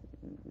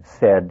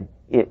said,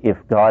 if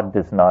God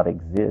does not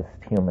exist,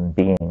 human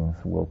beings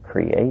will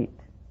create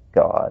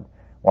God.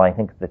 Well, I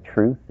think the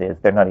truth is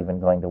they're not even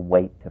going to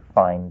wait to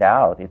find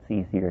out. It's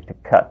easier to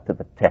cut to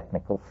the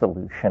technical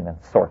solution and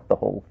sort the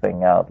whole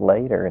thing out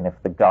later. And if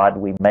the God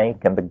we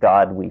make and the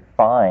God we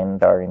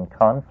find are in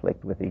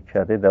conflict with each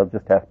other, they'll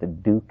just have to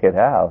duke it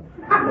out.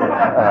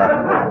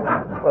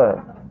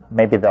 Well,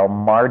 maybe they'll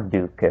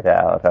Marduk it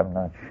out, I'm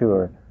not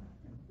sure.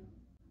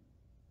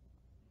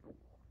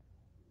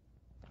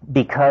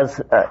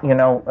 Because,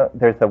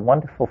 there's a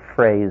wonderful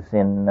phrase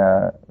in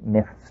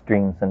Myths,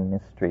 Dreams, and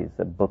Mysteries,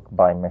 a book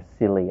by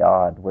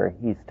Merciliade, where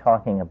he's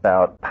talking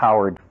about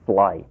powered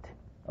flight,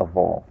 of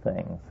all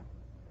things,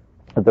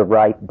 the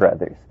Wright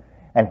brothers.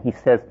 And he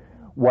says,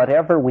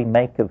 whatever we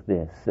make of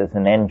this as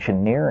an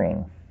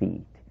engineering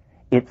feat,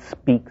 it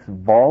speaks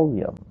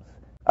volumes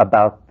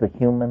about the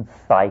human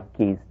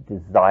psyche's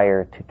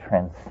desire to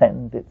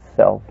transcend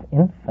itself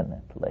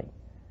infinitely.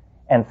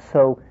 And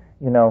so,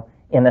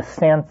 in a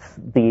sense,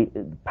 the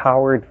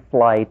powered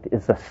flight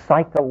is a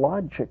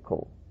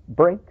psychological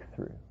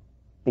breakthrough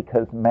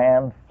because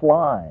man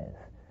flies.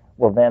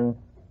 Well, then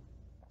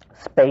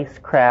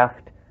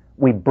spacecraft,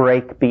 we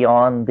break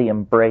beyond the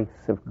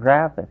embrace of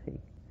gravity.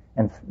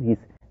 And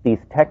these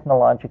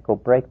technological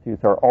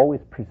breakthroughs are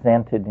always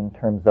presented in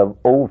terms of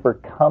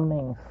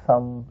overcoming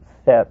some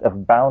set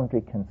of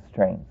boundary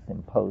constraints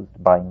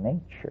imposed by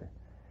nature.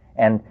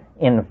 And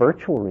in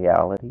virtual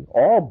reality,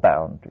 all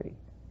boundary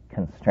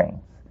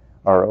constraints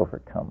are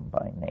overcome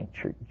by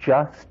nature,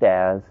 just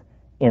as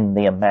in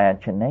the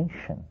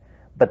imagination.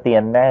 But the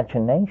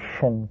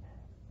imagination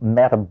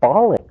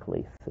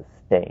metabolically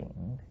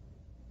sustained,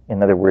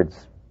 in other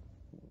words,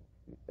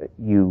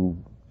 you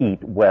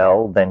eat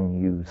well, then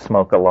you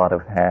smoke a lot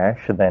of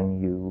hash, then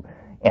you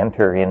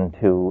enter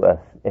into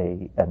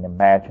an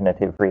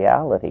imaginative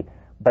reality.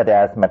 But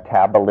as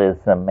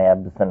metabolism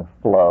ebbs and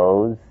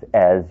flows,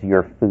 as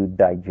your food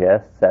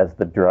digests, as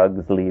the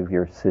drugs leave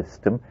your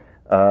system,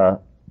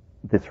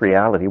 this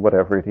reality,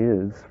 whatever it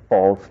is,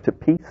 falls to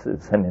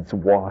pieces and it's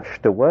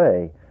washed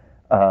away.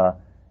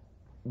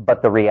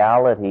 But the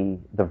reality,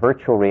 the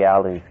virtual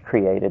realities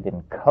created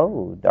in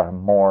code are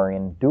more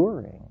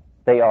enduring.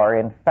 They are,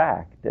 in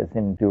fact, as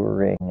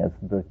enduring as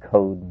the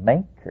code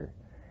maker.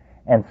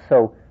 And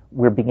so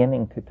we're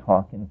beginning to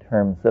talk in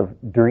terms of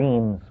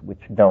dreams which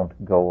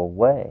don't go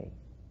away,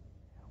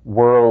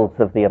 worlds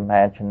of the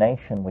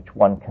imagination which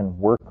one can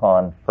work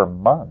on for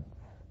months,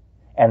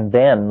 and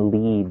then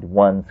lead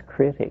one's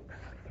critics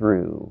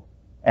through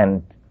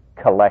and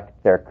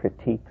collect their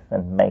critiques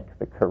and make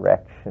the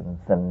corrections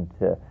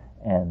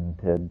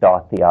and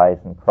dot the I's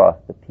and cross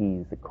the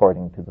T's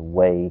according to the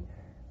way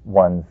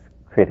one's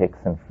critics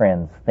and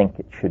friends think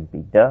it should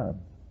be done.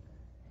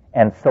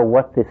 And so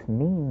what this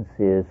means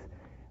is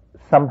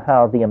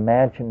somehow the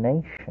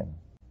imagination,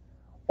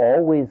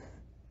 always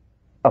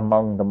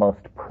among the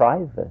most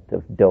private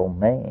of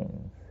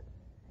domains,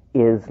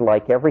 is,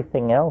 like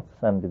everything else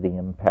under the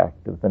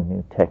impact of the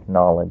new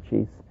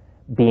technologies,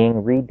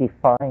 being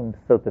redefined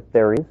so that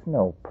there is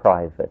no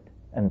private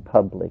and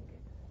public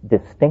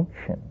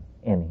distinction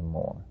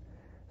anymore.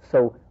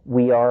 So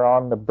we are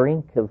on the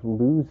brink of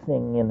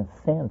losing, in a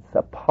sense,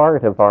 a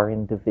part of our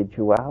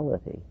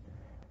individuality.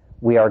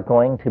 We are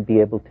going to be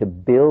able to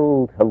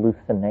build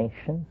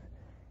hallucinations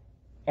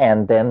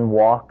and then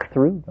walk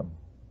through them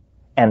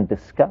and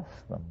discuss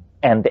them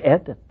and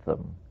edit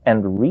them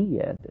and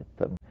re-edit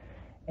them.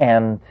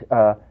 And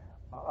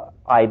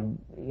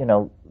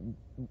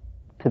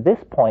to this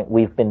point,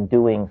 we've been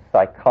doing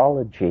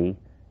psychology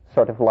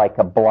sort of like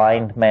a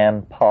blind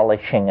man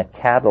polishing a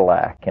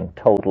Cadillac in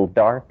total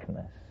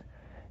darkness.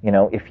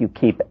 If you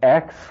keep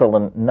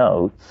excellent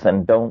notes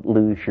and don't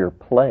lose your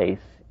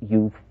place,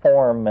 you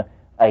form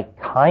a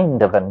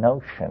kind of a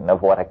notion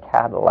of what a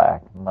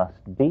Cadillac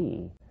must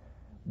be.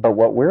 But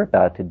what we're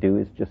about to do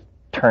is just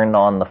turn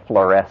on the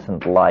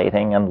fluorescent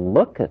lighting and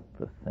look at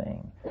the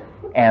thing.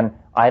 And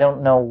I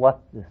don't know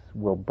what this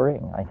will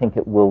bring. I think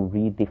it will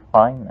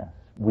redefine us.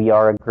 We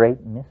are a great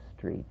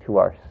mystery to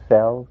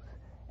ourselves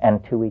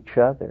and to each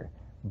other,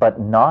 but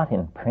not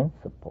in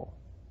principle,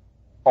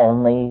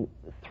 only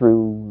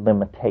through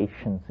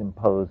limitations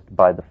imposed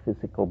by the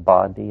physical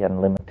body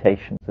and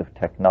limitations of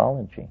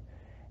technology.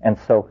 And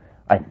so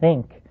I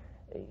think,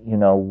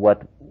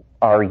 what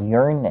our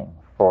yearning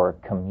for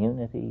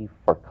community,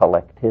 for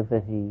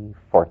collectivity,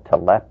 for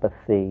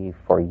telepathy,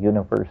 for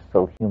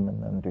universal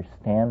human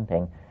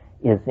understanding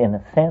is, in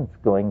a sense,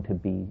 going to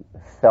be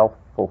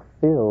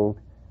self-fulfilled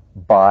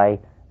by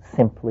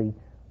simply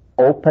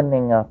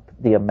opening up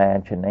the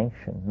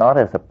imagination, not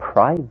as a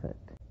private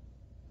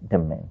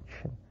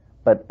dimension,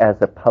 but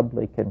as a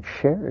public and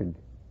shared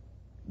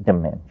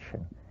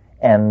dimension.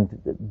 And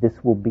this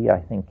will be,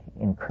 I think,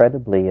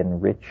 incredibly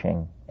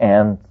enriching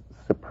and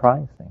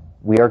surprising.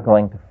 We are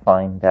going to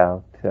find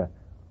out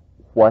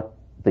what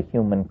the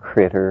human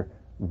critter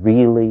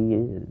really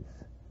is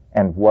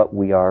and what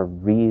we are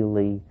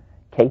really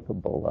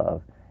capable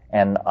of.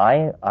 And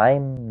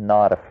I'm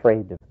not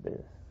afraid of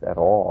this at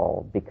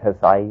all, because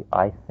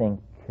I think,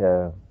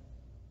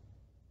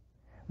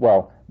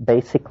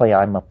 basically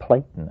I'm a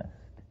Platonist.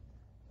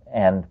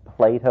 And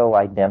Plato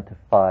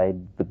identified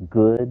the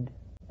good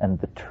and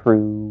the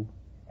true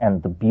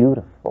and the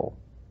beautiful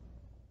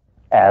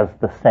as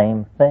the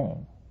same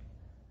thing.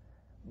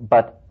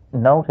 But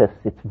notice,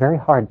 it's very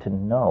hard to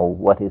know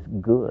what is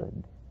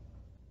good.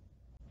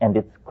 And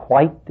it's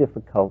quite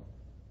difficult,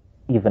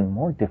 even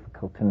more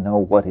difficult, to know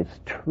what is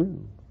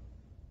true.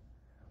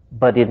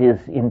 But it is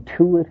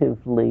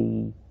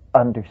intuitively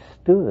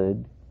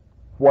understood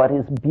what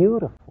is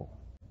beautiful.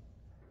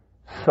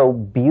 So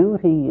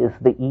beauty is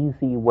the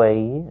easy way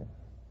in.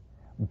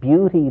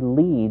 Beauty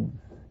leads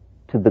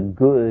to the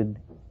good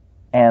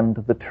and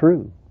the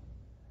true.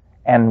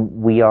 And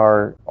we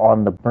are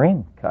on the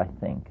brink, I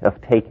think,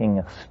 of taking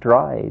a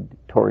stride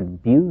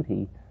toward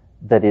beauty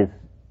that is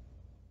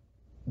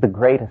the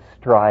greatest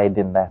stride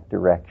in that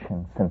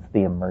direction since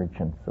the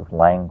emergence of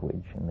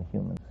language in the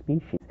human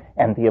species.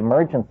 And the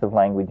emergence of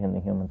language in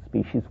the human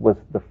species was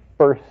the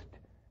first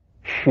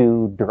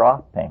shoe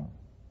dropping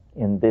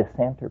in this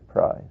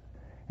enterprise.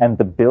 And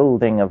the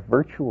building of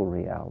virtual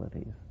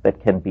realities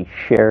that can be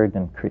shared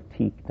and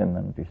critiqued and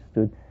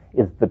understood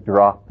is the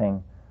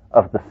dropping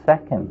of the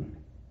second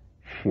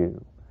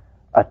shoe.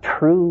 A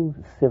true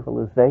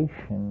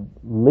civilization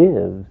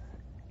lives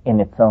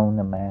in its own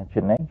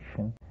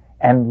imagination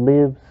and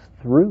lives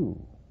through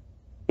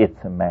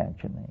its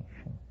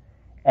imagination.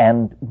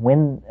 And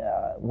when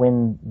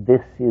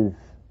this is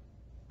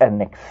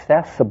an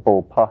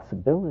accessible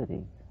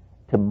possibility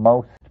to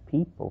most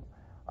people,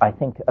 I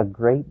think a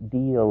great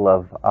deal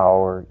of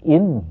our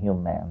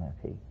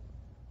inhumanity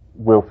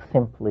will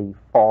simply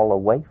fall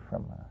away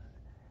from us,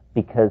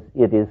 because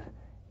it is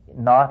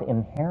not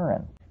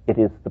inherent. It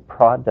is the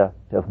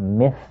product of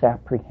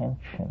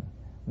misapprehension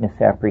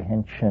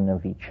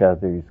of each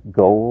other's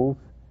goals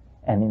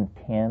and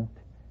intent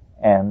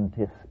and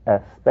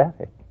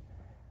aesthetic.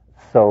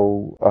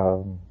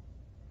 So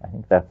I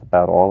think that's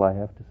about all I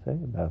have to say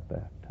about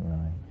that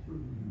tonight.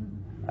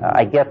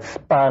 I get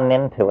spun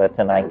into it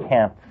and I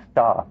can't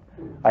stop.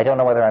 I don't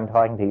know whether I'm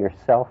talking to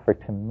yourself or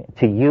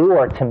to you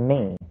or to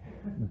me,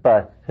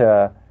 but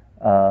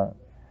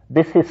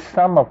this is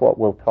some of what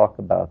we'll talk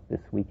about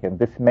this weekend.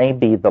 This may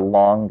be the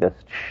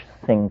longest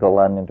single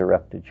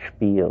uninterrupted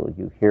spiel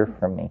you hear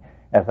from me.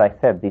 As I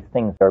said, these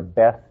things are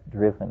best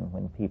driven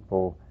when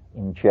people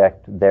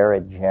inject their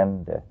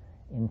agenda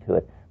into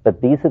it.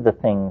 But these are the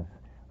things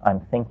I'm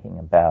thinking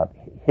about.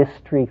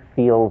 History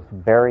feels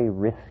very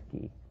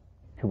risky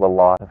to a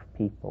lot of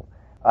people.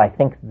 I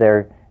think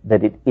that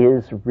it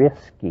is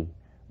risky,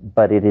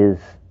 but it is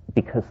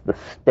because the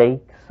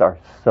stakes are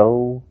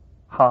so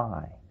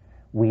high.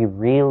 We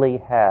really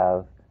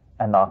have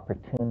an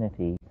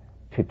opportunity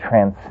to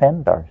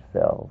transcend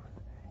ourselves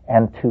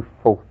and to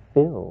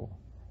fulfill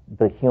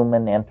the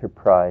human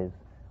enterprise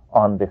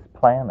on this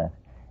planet.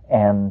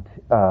 And,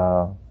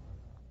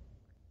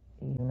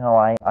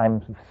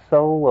 I'm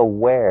so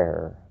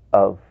aware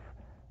of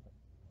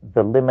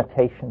the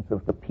limitations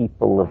of the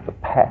people of the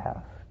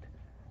past,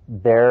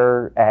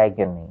 their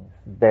agonies,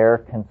 their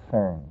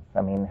concerns.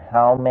 I mean,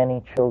 how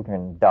many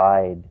children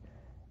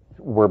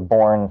were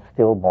born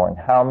stillborn?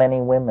 How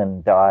many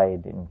women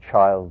died in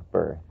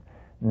childbirth?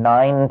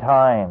 9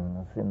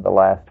 times in the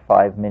last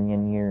 5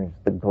 million years,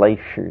 the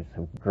glaciers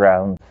have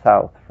ground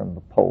south from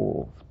the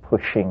poles,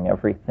 pushing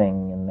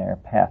everything in their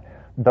path.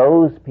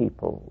 Those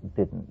people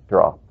didn't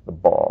drop the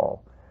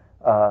ball.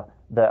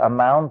 The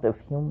amount of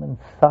human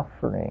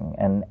suffering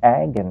and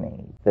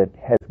agony that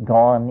has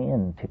gone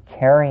into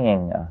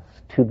carrying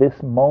us to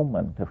this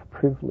moment of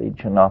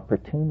privilege and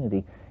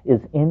opportunity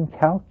is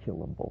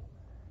incalculable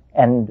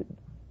and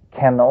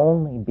can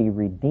only be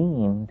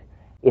redeemed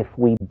if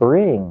we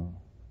bring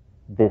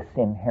this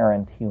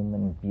inherent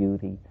human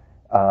beauty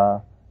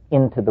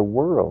into the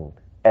world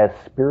as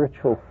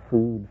spiritual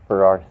food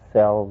for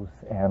ourselves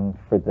and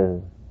for the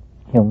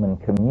human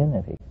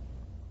community.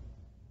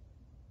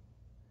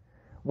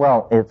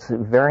 Well, it's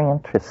very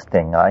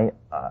interesting.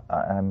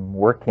 I'm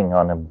working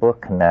on a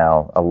book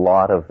now. A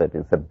lot of it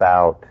is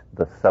about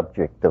the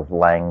subject of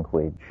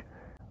language.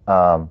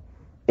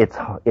 It's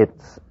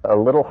a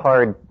little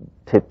hard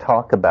to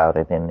talk about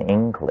it in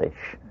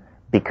English,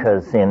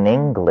 because in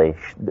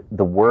English,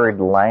 the word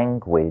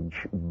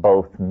language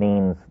both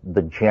means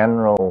the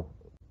general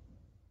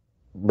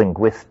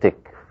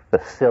linguistic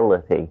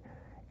facility,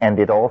 and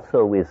it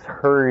also is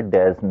heard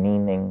as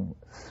meaning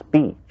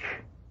speech.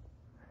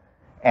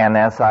 And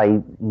as I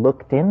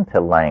looked into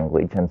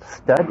language and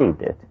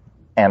studied it,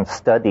 and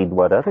studied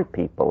what other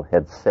people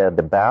had said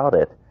about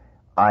it,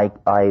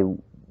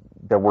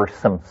 there were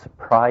some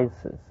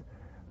surprises.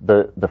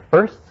 The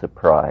first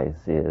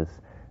surprise is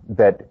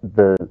that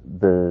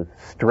the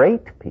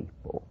straight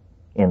people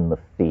in the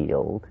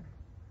field,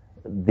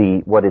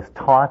 what is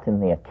taught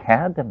in the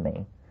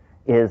academy,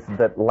 is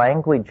that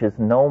language is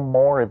no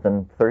more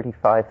than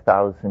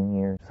 35,000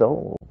 years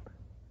old.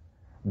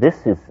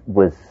 This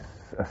was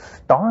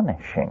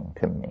astonishing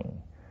to me.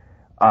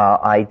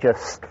 I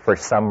just, for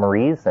some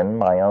reason,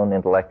 my own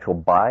intellectual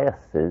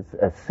biases,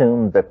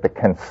 assumed that the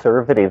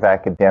conservative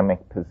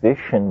academic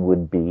position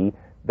would be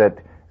that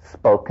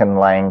spoken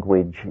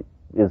language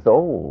is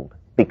old,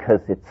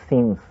 because it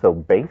seems so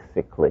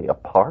basically a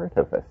part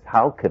of us.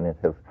 How can it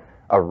have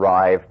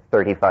arrived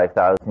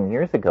 35,000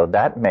 years ago?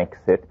 That makes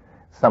it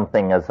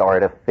something as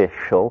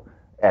artificial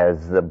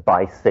as a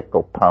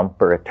bicycle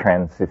pump or a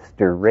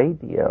transistor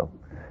radio.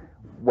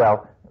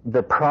 Well,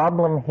 the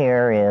problem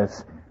here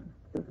is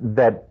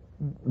that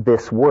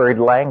this word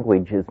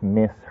language is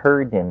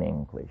misheard in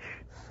English.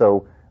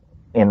 So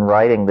in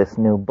writing this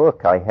new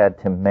book, I had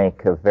to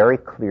make a very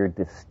clear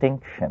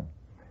distinction.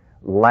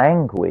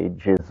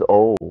 Language is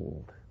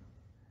old.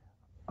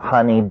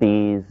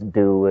 Honeybees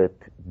do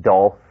it,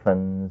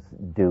 dolphins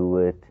do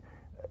it.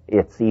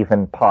 It's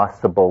even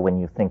possible when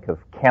you think of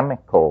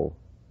chemical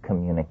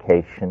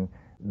communication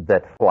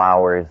that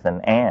flowers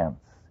and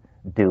ants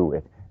do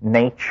it.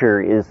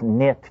 Nature is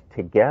knit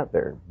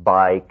together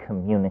by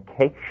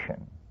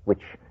communication,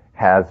 which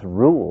has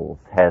rules,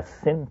 has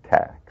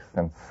syntax,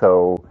 and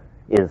so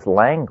is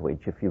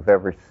language. If you've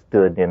ever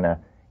stood in a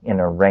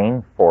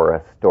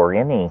rainforest or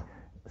any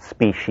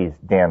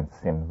species-dense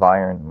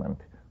environment,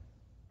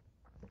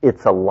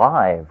 it's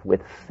alive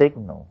with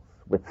signals,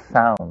 with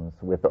sounds,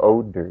 with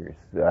odors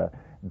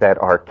that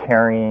are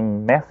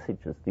carrying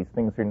messages. These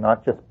things are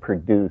not just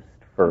produced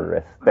for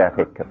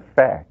aesthetic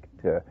effect.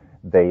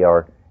 They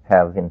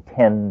have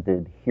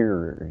intended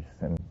hearers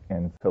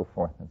and so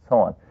forth and so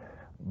on.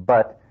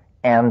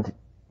 And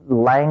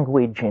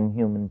language in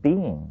human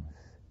beings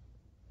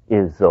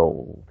is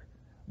old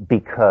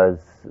because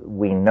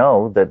we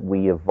know that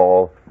we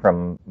evolved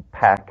from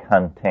pack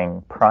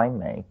hunting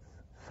primates,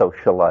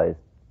 socialized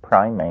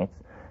primates,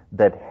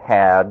 that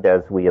had,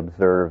 as we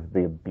observe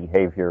the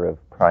behavior of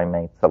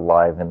primates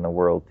alive in the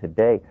world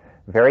today,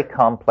 very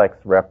complex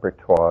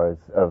repertoires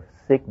of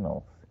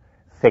signals.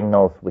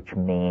 Signals which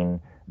mean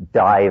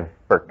dive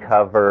for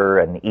cover,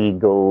 an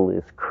eagle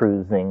is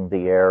cruising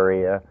the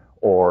area,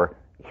 or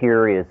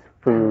here is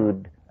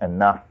food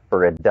enough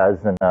for a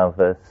dozen of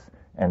us,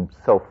 and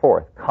so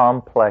forth.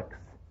 Complex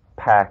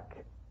pack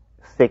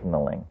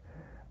signaling.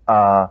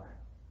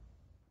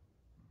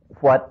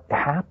 What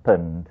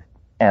happened,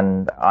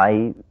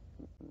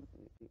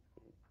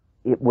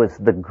 it was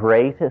the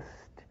greatest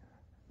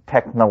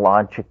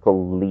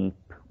technological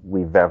leap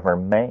we've ever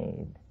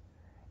made,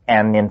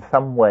 and in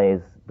some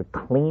ways the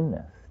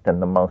cleanest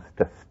and the most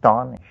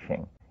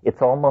astonishing.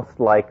 It's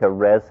almost like a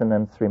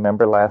resonance.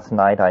 Remember last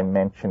night I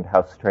mentioned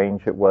how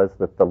strange it was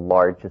that the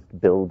largest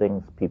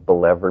buildings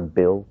people ever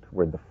built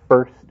were the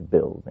first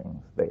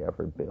buildings they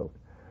ever built.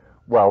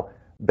 Well,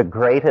 the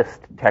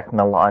greatest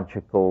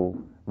technological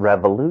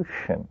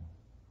revolution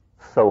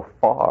so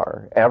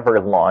far ever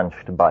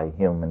launched by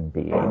human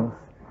beings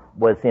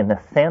was, in a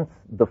sense,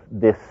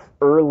 this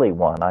early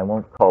one. I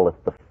won't call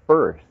it the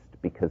first,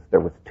 because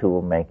there was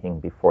tool making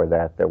before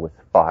that, there was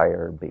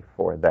fire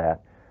before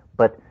that,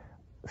 but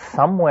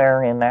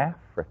somewhere in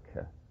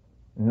Africa,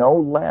 no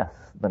less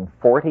than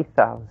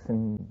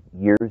 40,000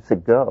 years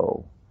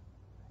ago,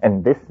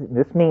 and this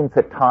means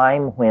a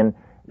time when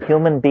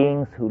human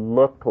beings who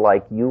look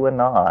like you and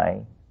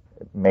I,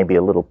 maybe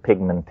a little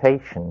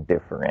pigmentation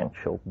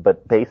differential,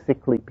 but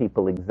basically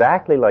people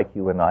exactly like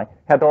you and I,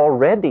 had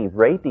already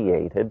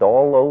radiated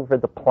all over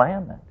the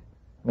planet.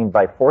 I mean,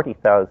 by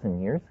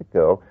 40,000 years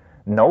ago,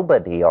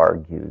 nobody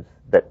argues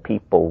that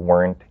people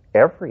weren't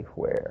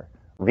everywhere.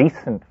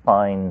 Recent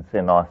finds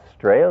in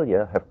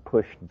Australia have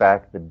pushed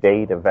back the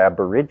date of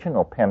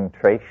Aboriginal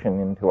penetration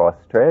into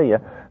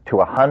Australia to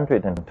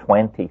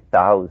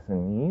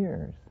 120,000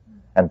 years.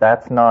 And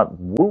that's not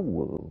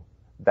woo-woo.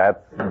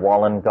 That's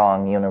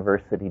Wollongong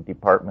University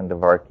Department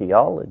of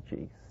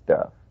Archaeology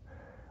stuff.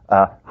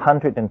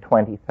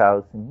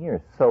 120,000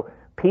 years. So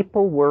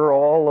people were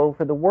all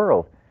over the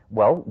world.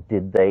 Well,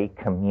 did they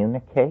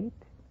communicate?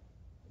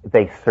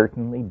 They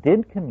certainly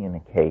did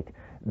communicate.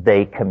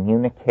 They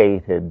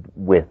communicated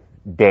with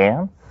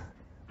dance,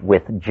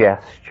 with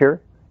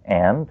gesture,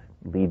 and,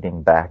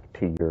 leading back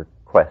to your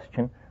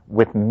question,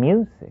 with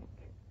music.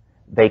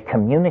 They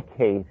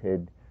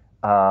communicated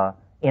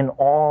in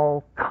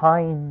all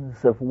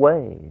kinds of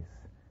ways.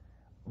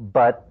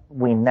 But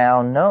we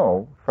now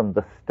know from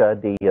the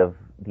study of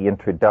the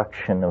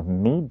introduction of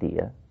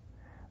media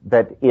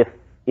that if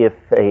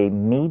a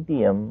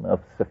medium of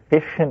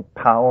sufficient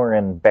power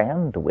and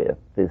bandwidth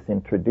is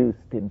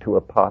introduced into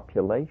a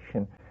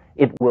population,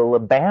 it will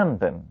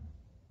abandon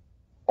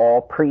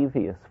all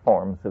previous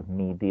forms of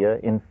media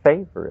in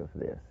favor of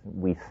this.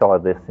 We saw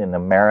this in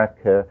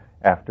America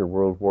after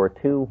World War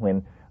II,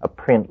 when a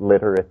print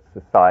literate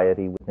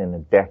society within a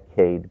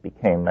decade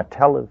became a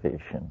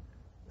television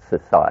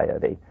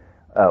society.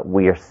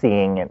 We are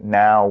seeing it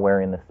now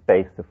where in the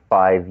space of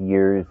 5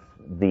 years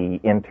the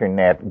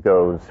internet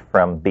goes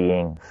from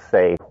being,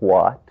 say,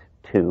 what,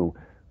 to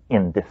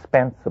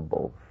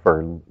indispensable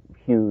for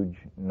huge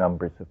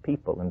numbers of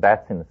people. And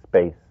that's in the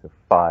space of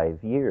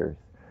 5 years.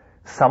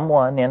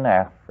 Someone in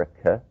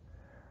Africa,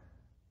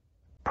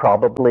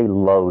 probably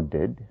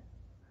loaded,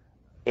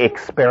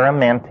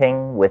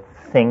 experimenting with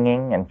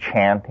singing and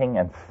chanting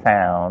and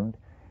sound,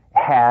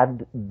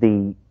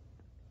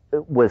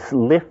 was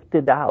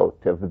lifted out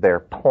of their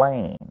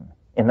plane.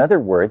 In other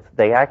words,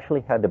 they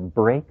actually had a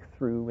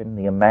breakthrough in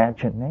the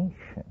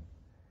imagination.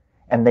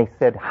 And they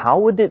said, how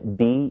would it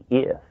be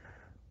if,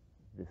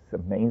 this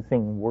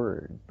amazing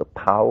word, the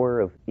power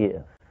of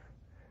if,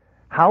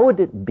 how would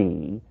it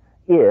be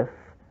if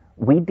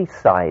we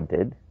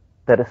decided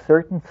that a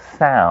certain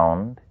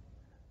sound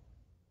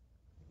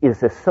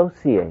is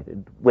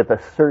associated with a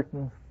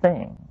certain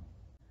thing,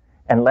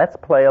 And let's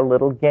play a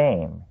little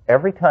game.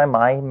 Every time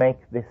I make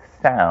this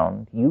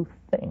sound, you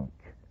think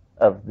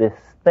of this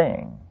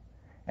thing.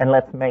 And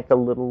let's make a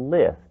little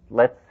list.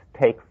 Let's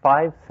take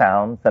 5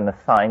 sounds and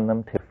assign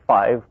them to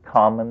 5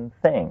 common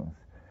things.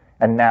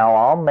 And now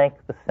I'll make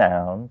the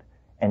sound,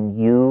 and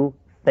you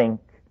think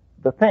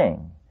the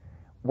thing.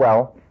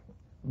 Well,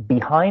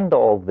 behind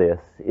all this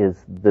is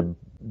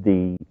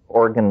the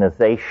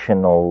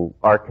organizational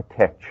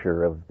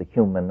architecture of the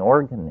human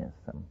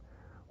organism,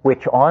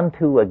 which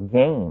onto a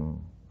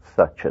game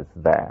such as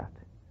that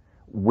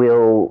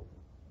will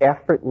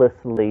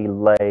effortlessly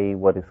lay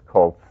what is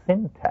called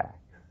syntax.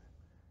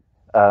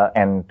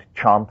 And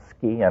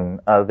Chomsky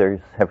and others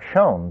have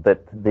shown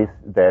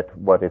that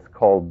what is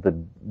called the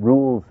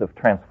rules of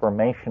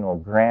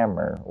transformational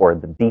grammar, or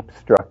the deep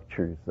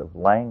structures of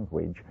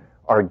language,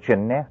 are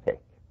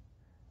genetic.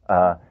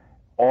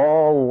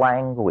 All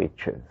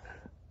languages,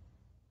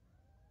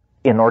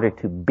 in order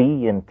to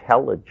be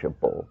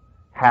intelligible,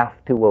 have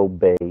to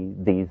obey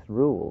these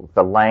rules.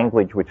 A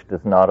language which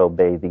does not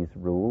obey these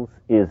rules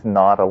is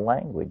not a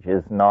language,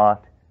 is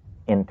not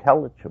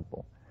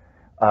intelligible.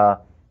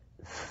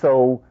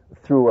 So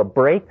through a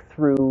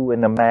breakthrough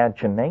in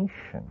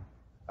imagination,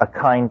 a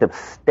kind of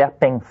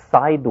stepping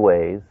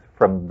sideways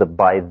from the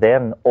by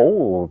then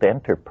old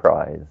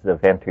enterprise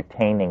of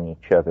entertaining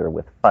each other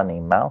with funny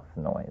mouth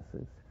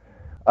noises,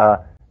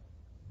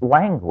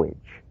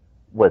 language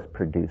was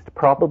produced,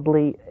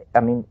 probably,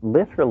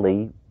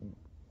 literally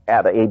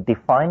at a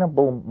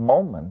definable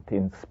moment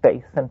in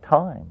space and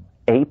time.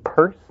 A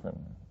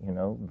person,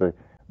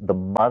 the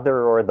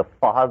mother or the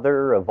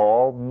father of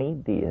all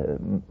media,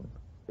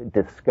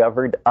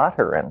 discovered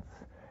utterance,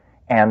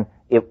 and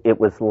it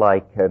was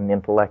like an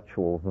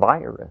intellectual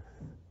virus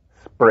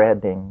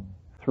spreading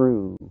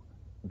through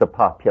the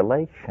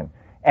population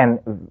and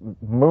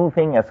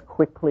moving as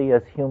quickly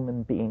as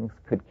human beings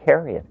could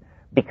carry it,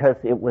 because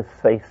it was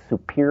a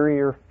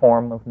superior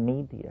form of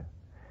media.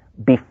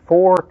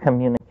 Before,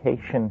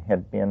 communication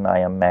had been,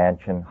 I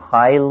imagine,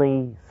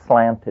 highly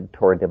slanted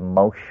toward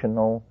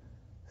emotional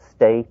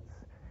states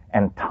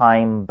and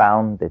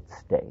time-bounded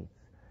states.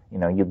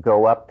 You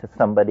go up to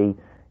somebody,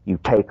 you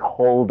take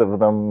hold of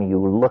them, you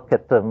look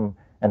at them,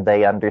 and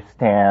they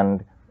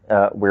understand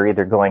we're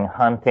either going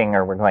hunting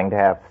or we're going to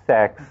have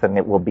sex, and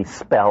it will be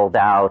spelled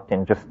out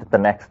in just the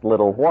next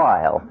little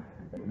while.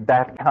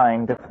 That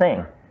kind of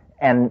thing.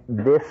 And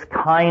this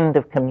kind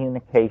of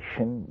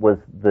communication was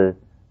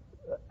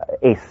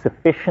a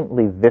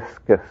sufficiently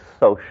viscous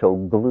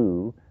social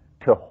glue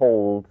to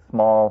hold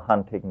small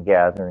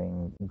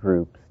hunting-gathering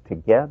groups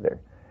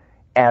together.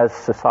 As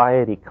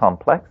society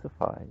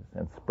complexifies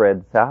and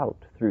spreads out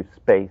through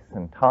space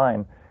and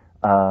time,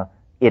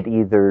 it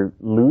either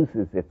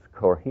loses its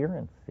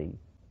coherency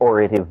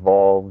or it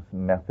evolves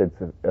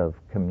methods of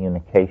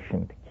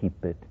communication to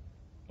keep it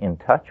in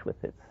touch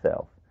with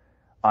itself.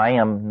 I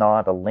am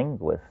not a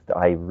linguist.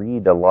 I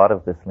read a lot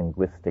of this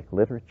linguistic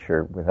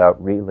literature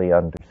without really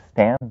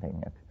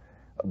understanding it.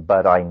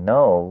 But I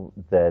know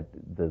that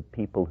the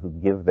people who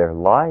give their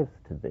lives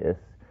to this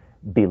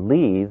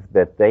believe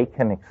that they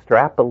can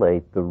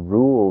extrapolate the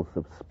rules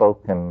of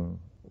spoken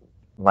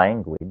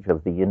language,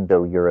 of the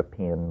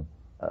Indo-European,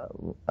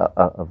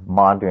 of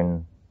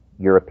modern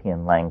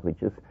European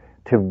languages,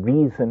 to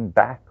reason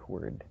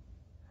backward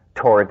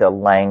toward a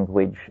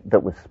language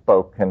that was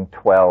spoken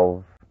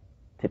 12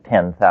 to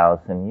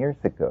 10,000 years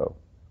ago,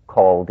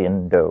 called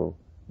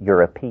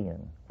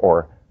Indo-European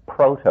or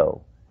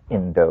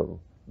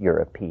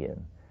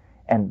Proto-Indo-European.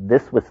 And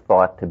this was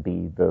thought to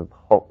be the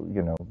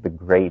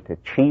great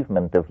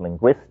achievement of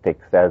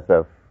linguistics as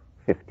of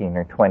 15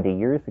 or 20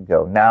 years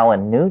ago. Now a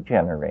new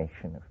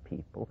generation of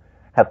people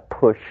have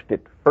pushed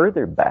it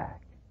further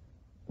back.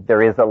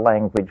 There is a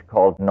language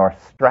called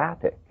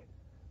Norstratic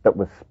that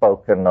was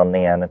spoken on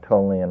the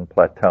Anatolian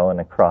Plateau and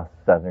across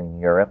southern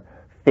Europe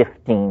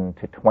 15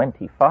 to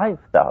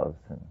 25,000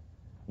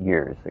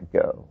 years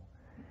ago.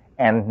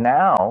 And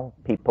now,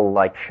 people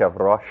like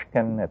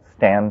Shavroshkin at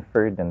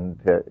Stanford, and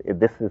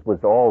this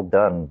was all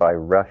done by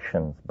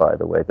Russians, by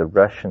the way. The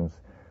Russians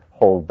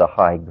hold the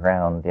high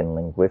ground in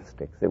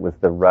linguistics. It was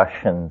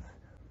Russian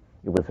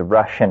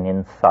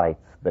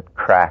insights that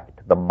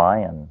cracked the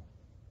Mayan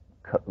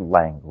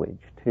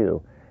language,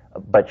 too.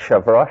 But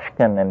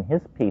Shavroshkin and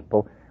his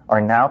people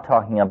are now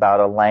talking about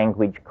a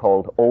language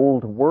called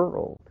Old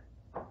World.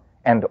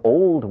 And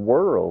Old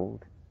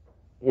World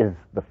is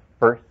the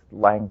first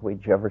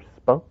language ever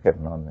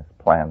spoken on this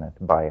planet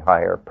by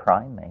higher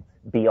primates.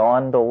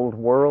 Beyond Old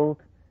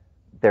World,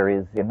 there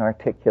is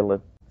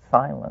inarticulate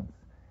silence.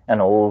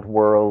 And Old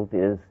World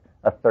is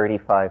a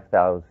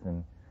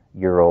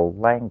 35,000-year-old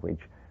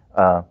language.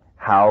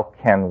 How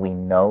can we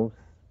know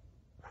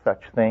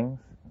such things?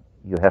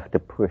 You have to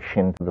push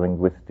into the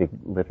linguistic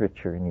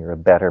literature, and you're a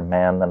better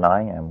man than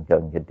I am,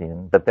 Gunga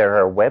Din. But there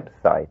are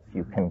websites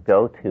you can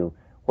go to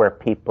where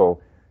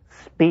people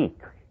speak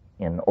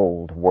in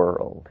Old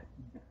World,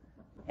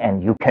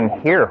 and you can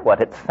hear what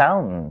it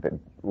sounded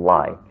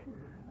like.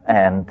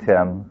 And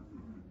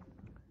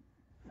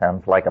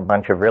sounds like a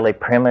bunch of really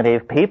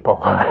primitive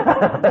people.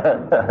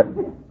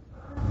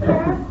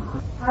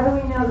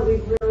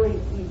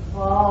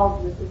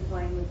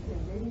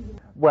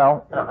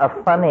 Well,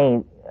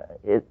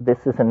 this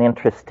is an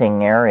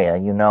interesting area.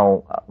 You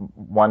know,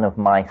 one of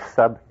my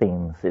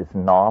sub-themes is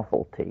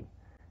novelty,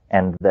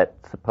 and that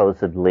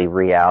supposedly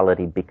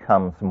reality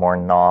becomes more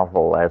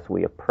novel as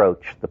we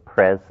approach the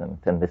present.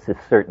 And this is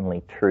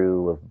certainly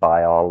true of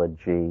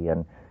biology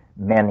and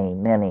many,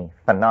 many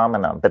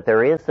phenomena. But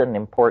there is an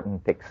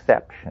important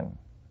exception,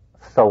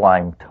 so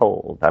I'm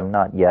told. I'm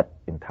not yet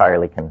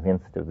entirely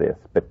convinced of this,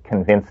 but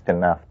convinced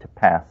enough to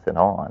pass it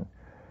on.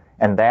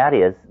 And that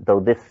is, though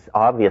this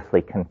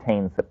obviously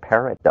contains a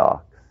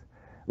paradox,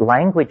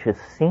 languages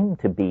seem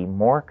to be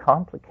more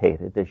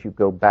complicated as you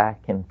go back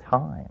in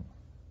time.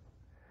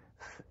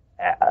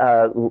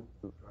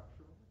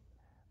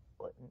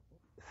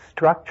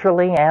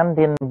 Structurally and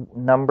in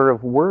number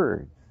of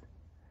words.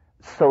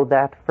 So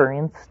that, for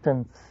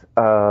instance,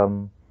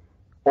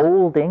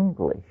 Old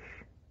English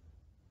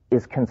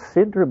is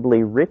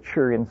considerably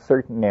richer in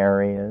certain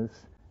areas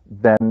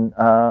than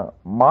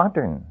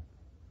modern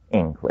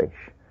English.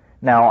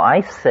 Now, I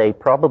say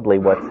probably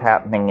what's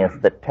happening is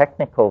that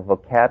technical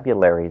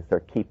vocabularies are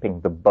keeping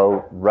the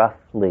boat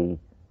roughly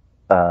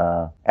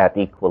at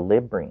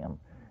equilibrium.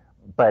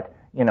 But,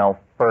 you know,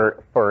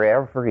 for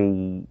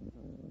every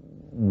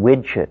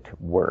widget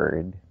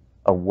word,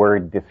 a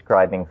word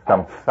describing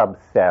some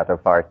subset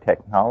of our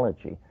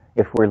technology,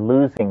 if we're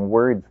losing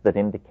words that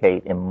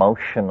indicate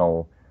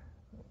emotional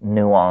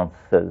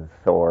nuances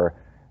or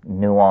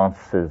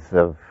nuances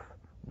of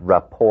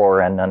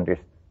rapport and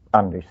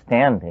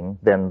understanding,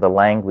 then the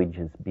language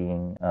is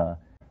being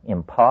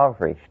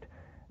impoverished.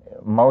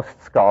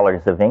 Most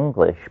scholars of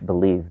English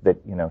believe that,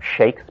 you know,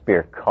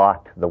 Shakespeare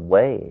caught the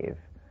wave.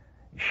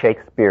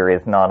 Shakespeare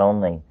is not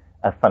only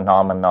a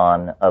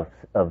phenomenon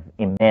of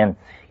immense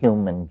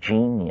human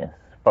genius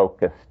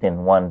focused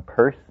in one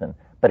person,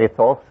 but it's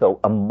also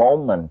a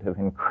moment of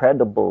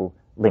incredible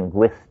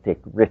linguistic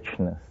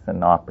richness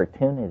and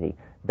opportunity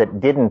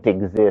that didn't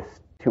exist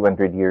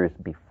 200 years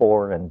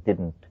before and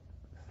didn't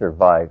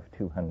survive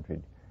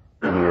 200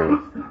 years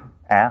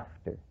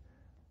after.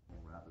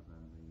 Rather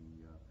than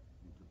the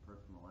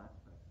interpersonal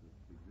aspects of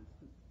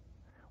existence.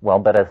 Well,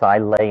 but as I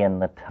lay in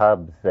the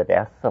tubs at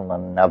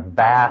Esalen, a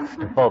vast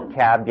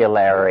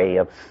vocabulary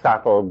of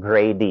subtle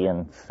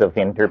gradients of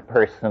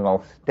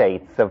interpersonal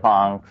states of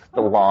angst,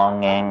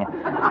 longing,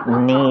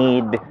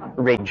 need,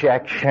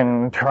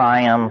 rejection,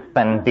 triumph,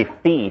 and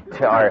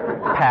defeat are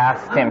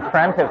passed in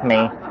front of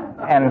me.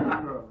 And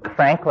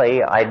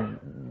frankly, I'd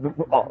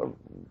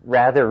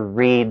rather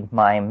read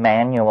my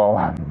manual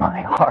on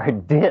my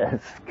hard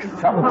disk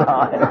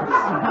sometimes.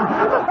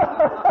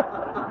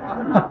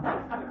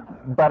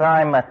 But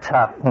I'm a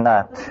tough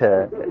nut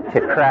to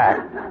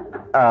crack.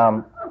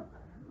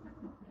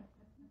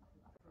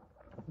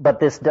 But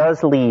this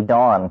does lead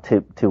on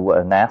to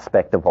an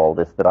aspect of all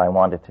this that I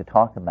wanted to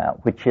talk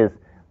about, which is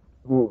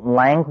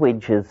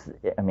language is,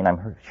 I mean,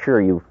 I'm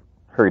sure you've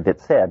heard it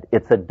said,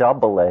 it's a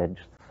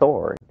double-edged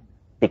sword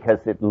because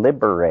it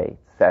liberates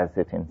as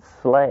it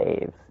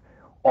enslaves.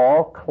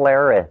 All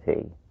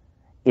clarity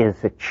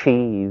is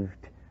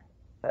achieved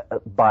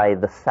by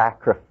the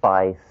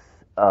sacrifice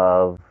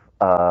of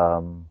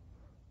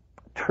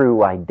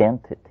true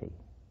identity.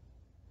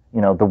 You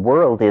know, the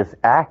world is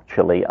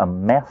actually a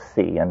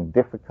messy and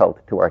difficult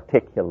to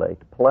articulate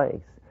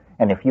place.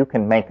 And if you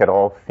can make it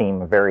all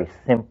seem very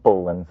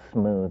simple and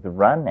smooth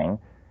running,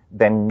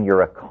 then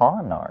you're a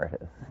con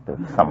artist of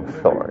some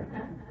sort.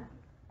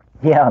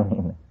 Yeah, I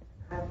mean.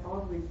 I've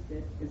always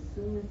said, as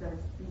soon as I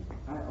speak,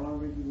 I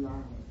already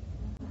lie.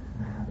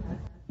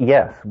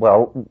 Yes,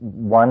 well,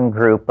 one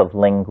group of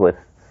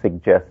linguists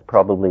suggests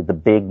probably the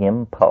big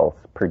impulse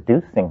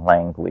producing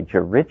language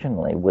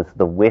originally was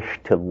the wish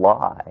to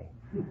lie.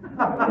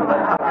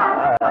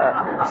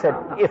 Said,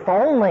 if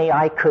only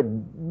I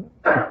could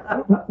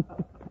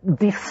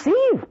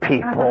deceive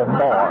people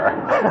more.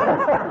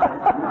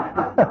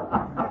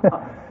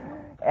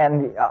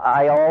 And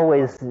I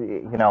always,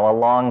 you know,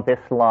 along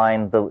this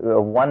line, the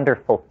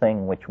wonderful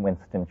thing which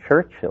Winston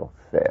Churchill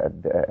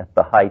said at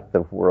the height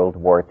of World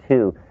War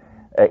II,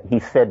 he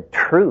said,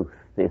 truth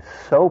is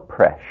so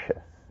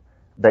precious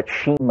that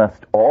she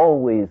must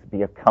always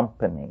be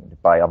accompanied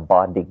by a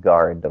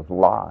bodyguard of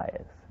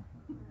lies.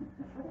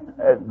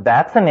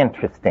 That's an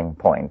interesting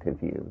point of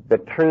view. The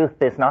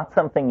truth is not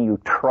something you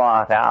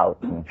trot out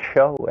and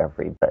show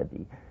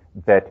everybody,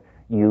 that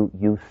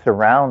you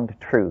surround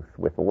truth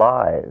with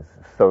lies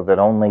so that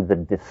only the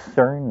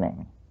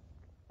discerning,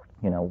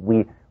 you know,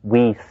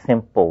 we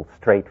simple,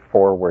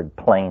 straightforward,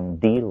 plain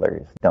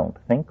dealers don't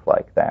think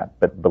like that.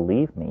 But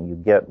believe me, you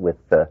get with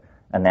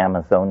an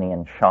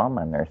Amazonian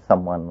shaman or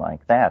someone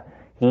like that,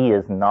 he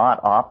is not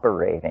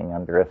operating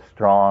under a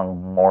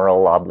strong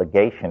moral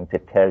obligation to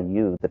tell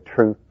you the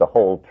truth, the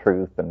whole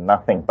truth, and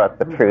nothing but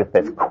the truth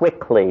as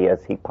quickly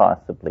as he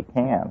possibly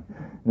can.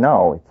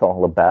 No, it's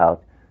all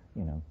about,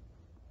 you know,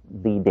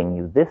 leading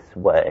you this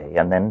way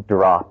and then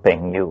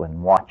dropping you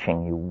and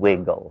watching you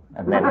wiggle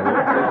and then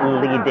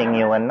leading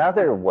you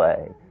another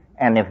way.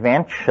 And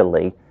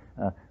eventually,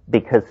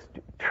 because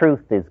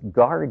truth is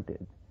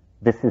guarded,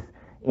 this is,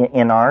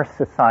 In our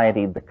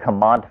society, the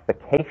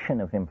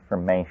commodification of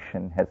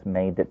information has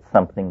made it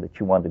something that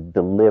you want to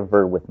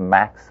deliver with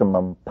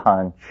maximum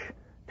punch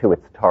to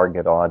its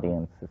target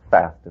audience as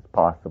fast as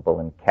possible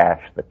and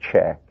cash the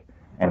check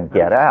and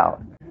get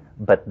out.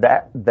 But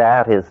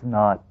that is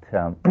not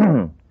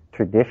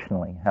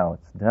traditionally how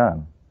it's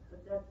done.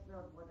 But that's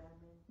not what I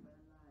meant by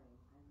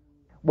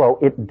lying. Well,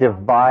 it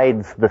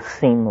divides the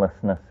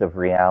seamlessness of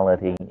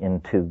reality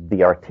into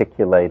the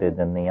articulated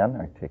and the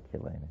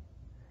unarticulated.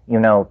 You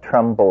know,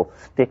 Trumbull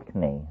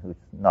Stickney, who's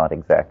not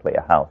exactly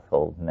a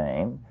household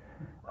name,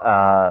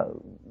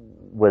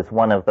 was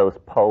one of those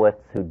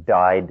poets who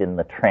died in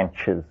the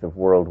trenches of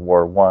World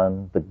War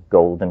I, the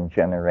Golden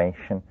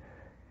Generation.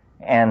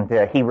 And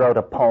he wrote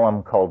a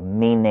poem called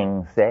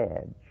Meaning's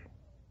Edge.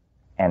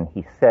 And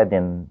he said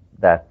in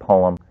that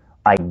poem,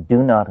 "I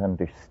do not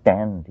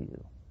understand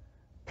you.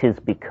 'Tis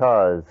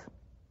because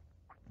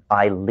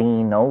I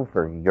lean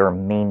over your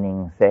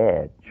meaning's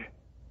edge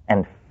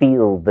and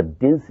feel the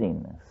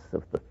dizziness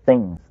of the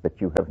things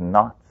that you have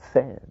not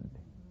said."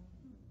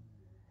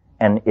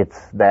 And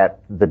it's that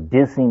the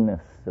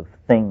dizziness of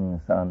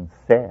things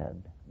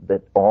unsaid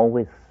that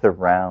always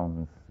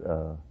surrounds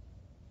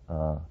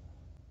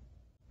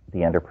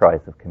the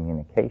enterprise of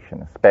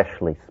communication,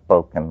 especially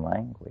spoken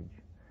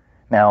language.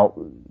 Now,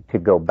 to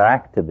go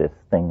back to this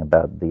thing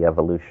about the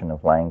evolution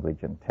of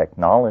language and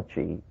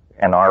technology,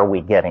 and are we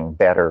getting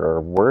better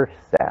or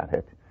worse at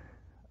it,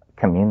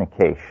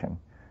 communication,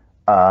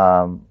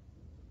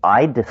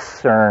 I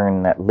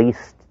discern, at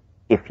least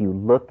if you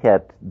look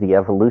at the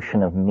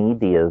evolution of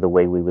media the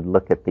way we would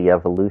look at the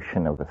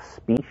evolution of a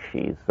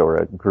species or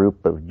a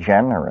group of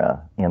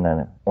genera in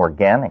an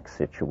organic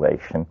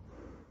situation,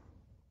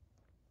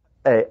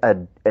 a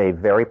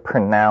very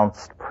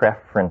pronounced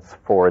preference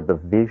for the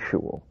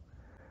visual.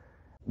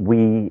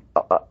 We,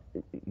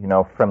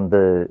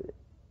 from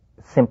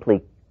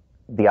simply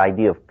the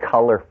idea of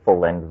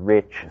colorful and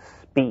rich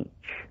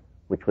speech,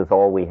 which was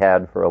all we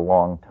had for a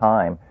long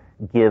time,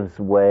 gives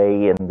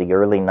way in the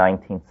early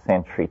 19th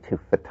century to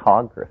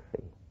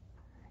photography.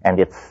 And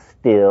it's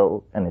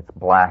still, and it's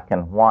black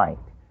and white.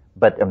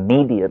 But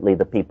immediately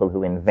the people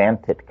who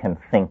invent it can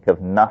think of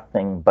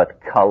nothing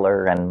but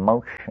color and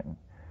motion.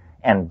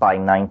 And by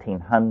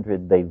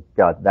 1900, they've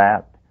got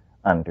that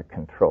under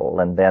control.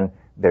 And then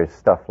there's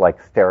stuff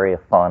like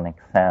stereophonic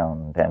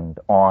sound and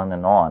on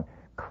and on.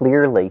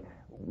 Clearly,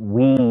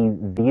 we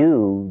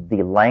view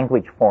the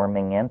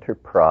language-forming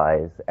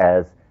enterprise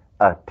as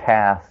a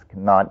task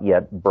not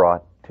yet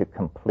brought to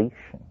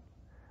completion.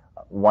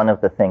 One of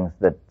the things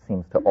that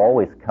seems to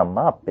always come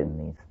up in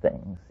these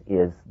things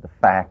is the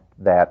fact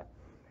that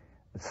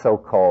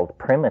so-called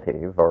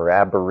primitive or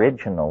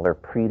aboriginal or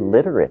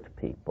pre-literate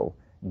people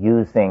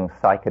using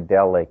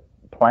psychedelic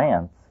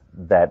plants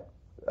that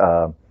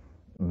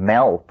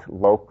melt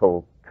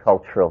local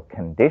cultural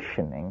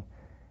conditioning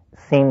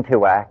seem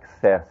to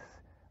access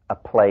a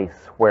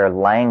place where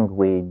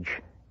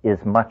language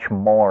is much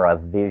more a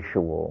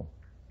visual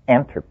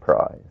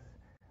enterprise.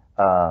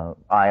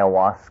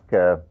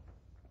 Ayahuasca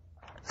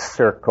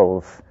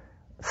circles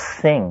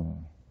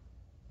sing,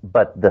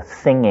 but the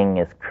singing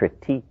is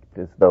critiqued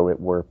as though it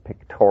were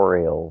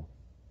pictorial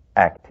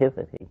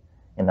activity.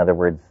 In other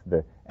words,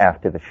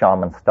 after the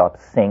shaman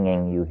stops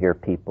singing, you hear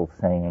people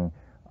saying,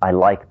 "I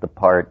like the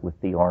part with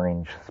the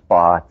orange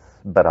spots,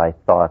 but I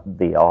thought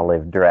the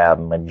olive drab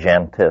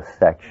magenta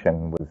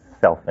section was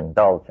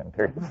self-indulgent,"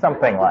 or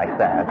something like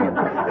that.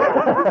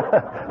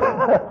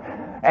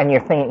 And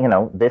you're thinking,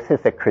 this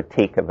is a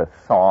critique of a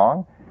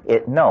song.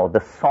 No,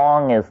 the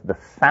song is the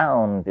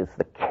sound, is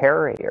the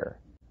carrier.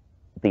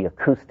 The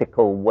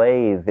acoustical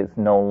wave is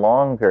no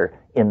longer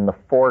in the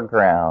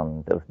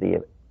foreground of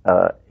the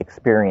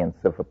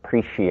experience of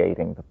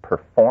appreciating the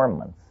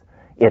performance.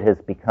 It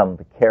has become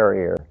the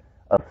carrier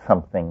of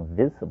something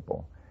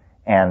visible.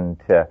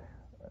 And,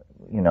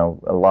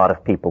 a lot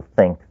of people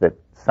think that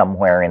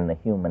somewhere in the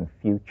human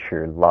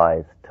future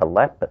lies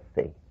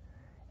telepathy.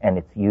 And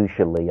it's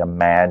usually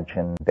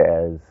imagined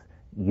as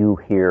you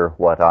hear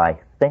what I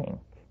think,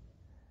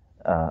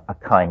 a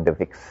kind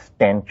of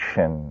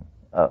extension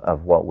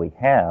of what we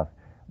have.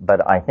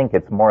 But I think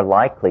it's more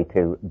likely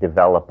to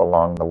develop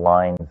along the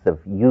lines of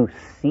you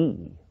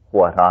see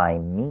what I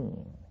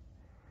mean.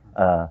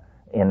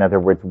 In other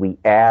words, we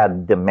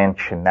add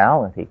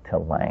dimensionality to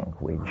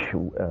language,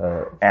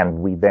 and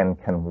we then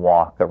can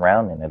walk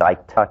around in it. I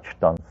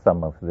touched on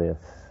some of this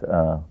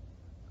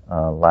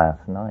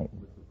last night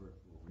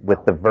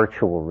with the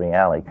virtual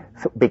reality.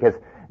 Because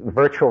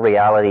virtual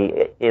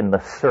reality, in the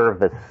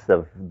service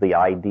of the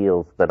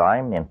ideals that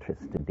I'm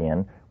interested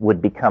in,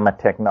 would become a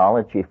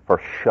technology for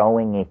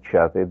showing each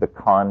other the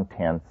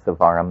contents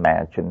of our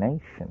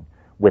imagination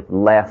with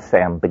less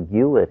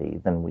ambiguity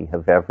than we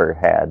have ever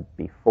had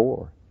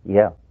before.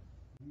 Yeah.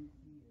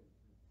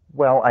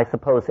 Well, I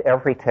suppose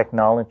every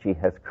technology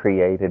has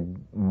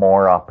created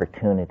more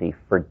opportunity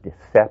for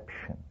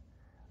deception.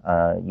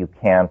 You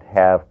can't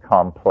have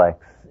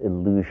complex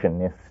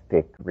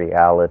illusionistic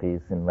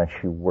realities unless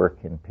you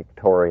work in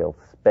pictorial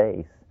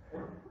space.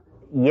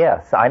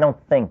 Yes, I don't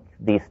think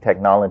these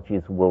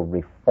technologies will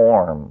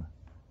reform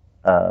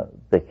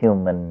the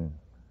human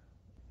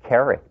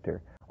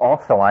character.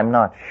 Also, I'm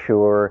not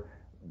sure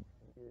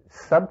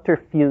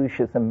subterfuge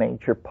is a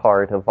major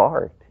part of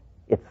art.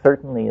 It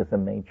certainly is a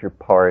major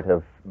part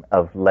of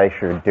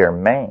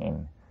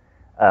legerdemain.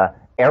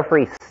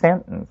 Every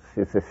sentence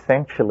is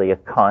essentially a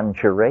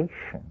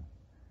conjuration.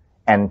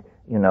 And,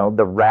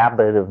 the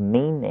rabbit of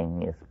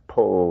meaning is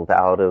pulled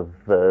out of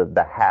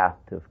the hat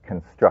of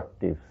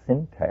constructive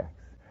syntax.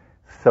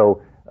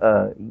 So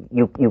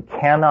you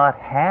cannot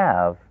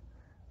have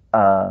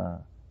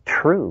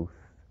truth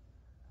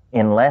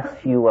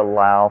unless you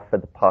allow for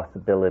the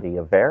possibility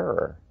of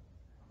error.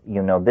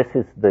 This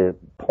is the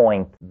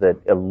point that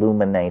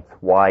illuminates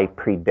why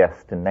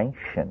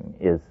predestination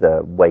is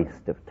a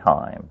waste of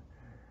time.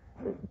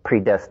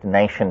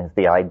 Predestination is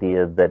the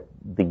idea that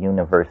the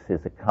universe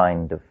is a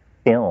kind of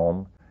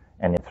film,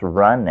 and it's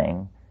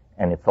running,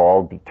 and it's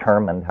all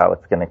determined how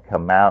it's going to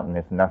come out, and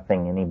there's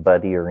nothing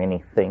anybody or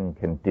anything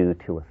can do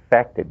to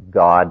affect it.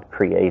 God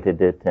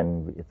created it,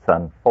 and it's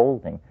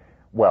unfolding.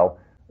 Well,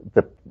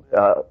 the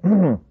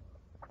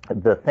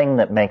thing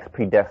that makes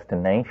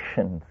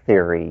predestination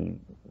theory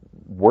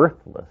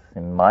worthless,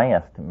 in my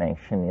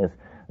estimation, is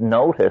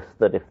notice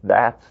that if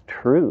that's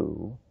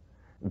true,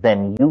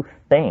 then you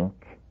think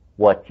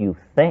what you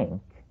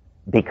think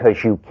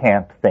because you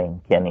can't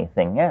think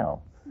anything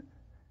else.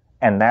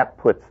 And that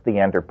puts the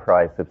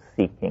enterprise of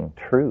seeking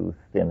truth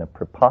in a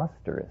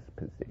preposterous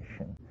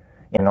position.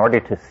 In order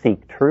to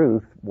seek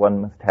truth,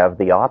 one must have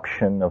the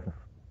option of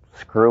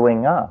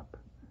screwing up.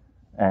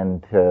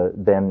 And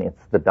then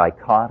it's the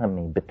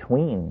dichotomy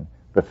between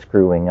the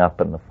screwing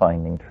up and the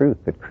finding truth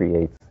that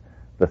creates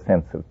the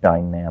sense of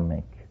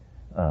dynamic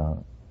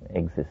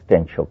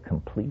existential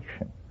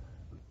completion.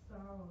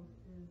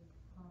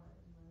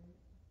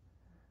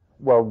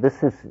 Well,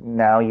 this is,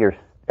 now you're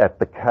at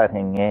the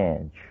cutting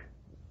edge.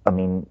 I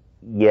mean,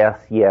 yes,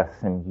 yes,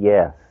 and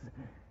yes.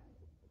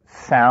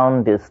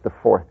 Sound is the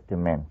fourth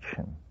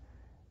dimension.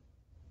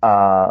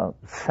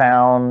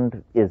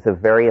 Sound is a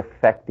very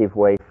effective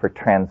way for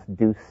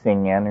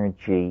transducing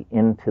energy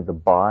into the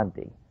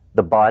body.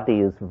 The body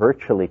is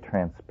virtually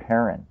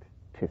transparent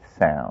to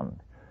sound.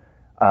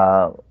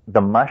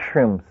 The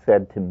mushroom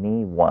said to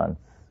me once,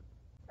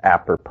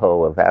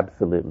 apropos of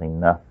absolutely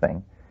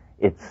nothing,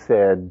 it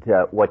said,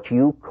 what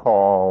you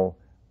call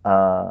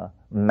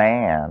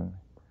man,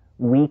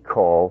 we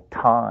call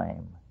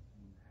time.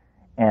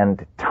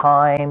 And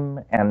time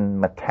and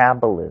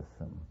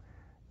metabolism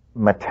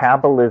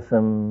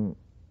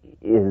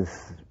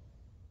is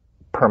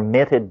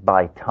permitted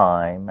by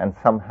time, and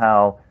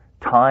somehow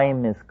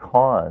time is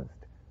caused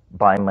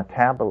by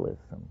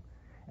metabolism.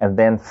 And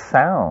then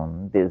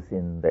sound is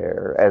in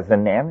there as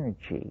an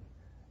energy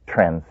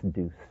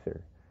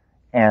transducer.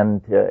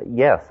 And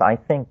yes, I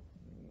think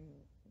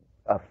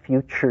a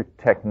future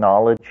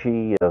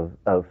technology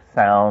of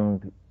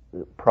sound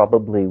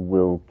probably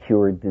will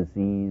cure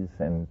disease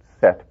and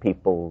set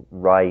people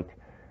right.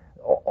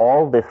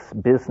 All this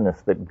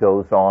business that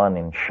goes on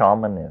in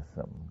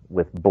shamanism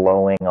with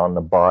blowing on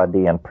the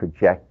body and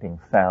projecting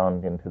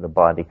sound into the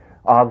body,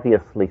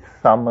 obviously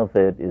some of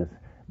it is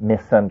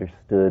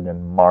misunderstood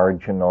and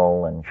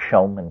marginal and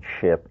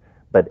showmanship,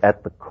 but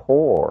at the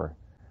core,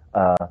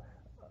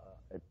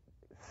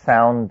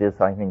 sound is,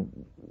 I think,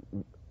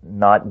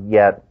 not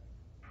yet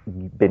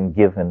been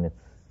given its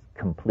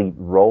complete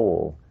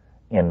role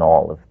in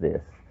all of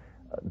this.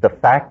 The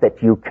fact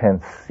that you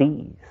can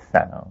see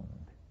sound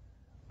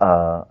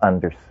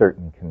under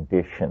certain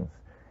conditions,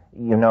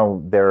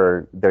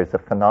 there's a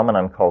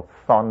phenomenon called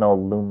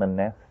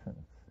sonoluminescence,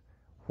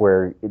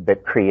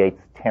 that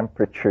creates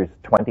temperatures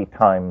 20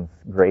 times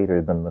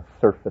greater than the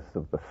surface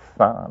of the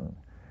sun.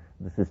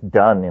 This is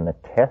done in a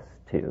test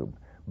tube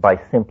by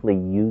simply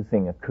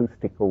using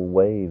acoustical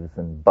waves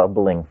and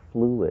bubbling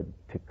fluid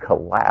to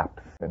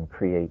collapse and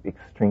create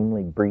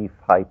extremely brief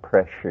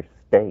high-pressure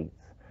states.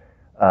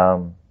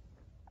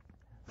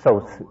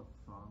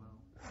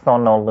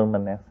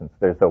 Sonoluminescence,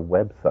 there's a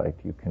website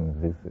you can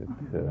visit.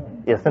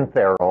 Isn't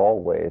there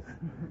always?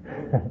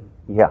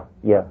 Yeah,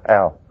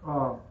 Al.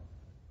 Are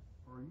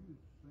you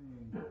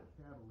saying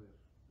catalyst?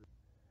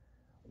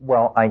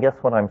 Well, I guess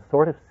what I'm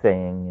sort of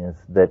saying is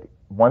that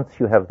once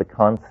you have the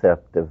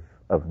concept of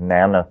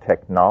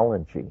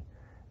nanotechnology,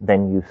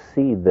 then you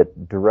see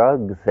that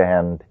drugs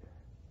and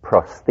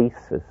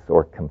prosthesis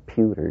or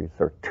computers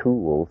or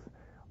tools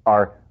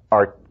are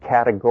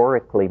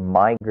categorically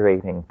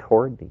migrating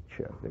toward each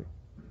other.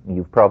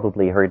 You've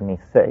probably heard me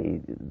say,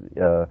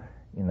 the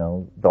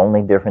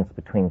only difference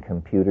between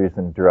computers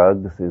and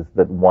drugs is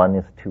that one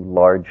is too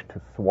large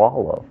to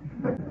swallow.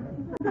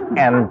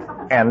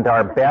 And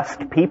our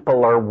best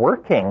people are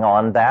working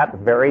on that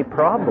very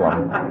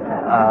problem.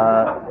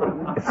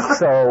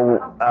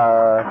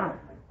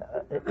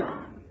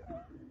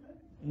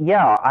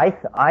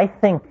 I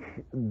think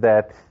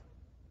that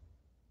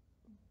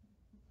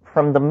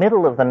from the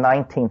middle of the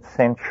 19th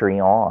century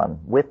on,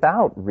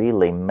 without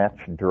really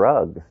much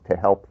drugs to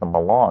help them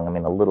along, I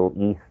mean, a little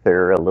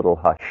ether, a little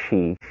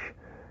hashish,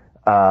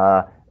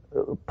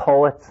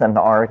 poets and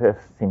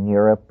artists in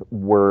Europe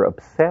were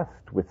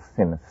obsessed with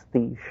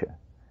synesthesia.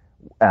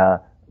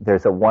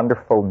 There's a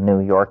wonderful New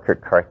Yorker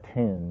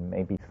cartoon,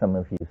 maybe some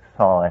of you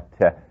saw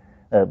it.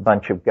 A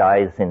bunch of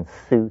guys in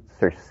suits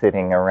are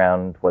sitting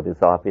around what is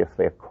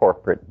obviously a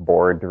corporate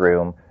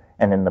boardroom,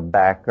 and in the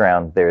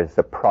background there's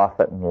a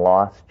profit and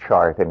loss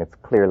chart, and it's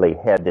clearly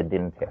headed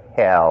into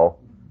hell.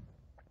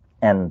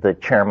 And the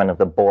chairman of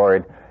the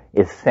board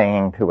is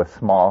saying to a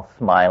small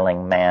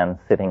smiling man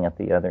sitting at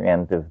the other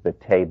end of the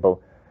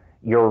table,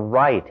 "You're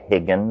right,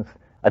 Higgins.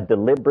 A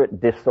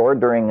deliberate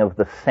disordering of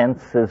the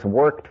senses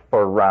worked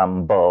for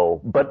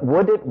Rimbaud, but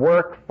would it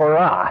work for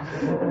us?"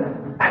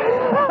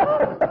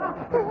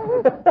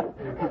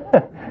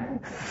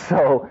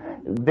 So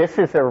this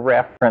is a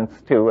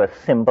reference to a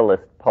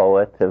symbolist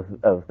poet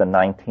of the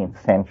 19th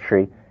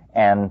century,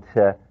 and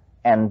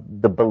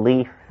the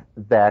belief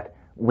that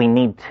we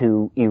need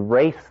to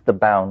erase the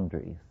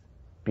boundaries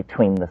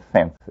between the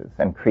senses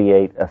and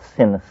create a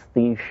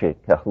synesthesic,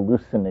 a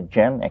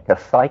hallucinogenic, a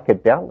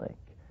psychedelic,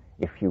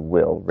 if you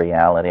will,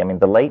 reality. I mean,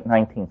 the late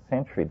 19th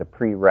century, the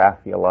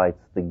pre-Raphaelites,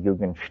 the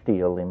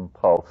Jugendstil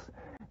impulse,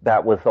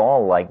 that was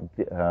all like,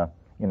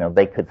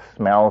 they could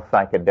smell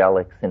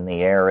psychedelics in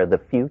the air of the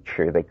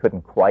future. They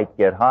couldn't quite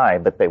get high,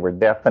 but they were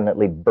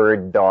definitely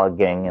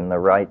bird-dogging in the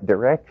right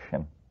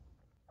direction.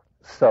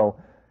 So,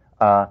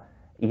 the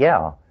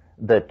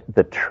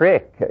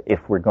trick,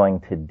 if we're going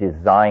to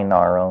design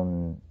our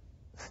own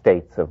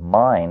states of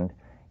mind,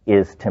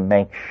 is to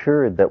make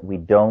sure that we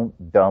don't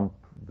dump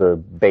the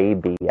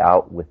baby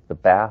out with the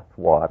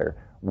bathwater.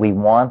 We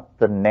want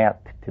the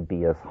net to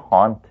be as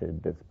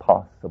haunted as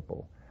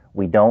possible.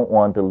 We don't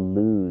want to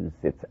lose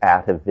its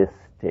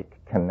atavistic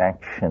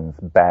connections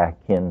back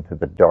into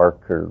the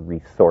darker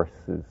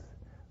recesses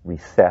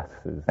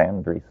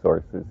and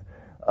resources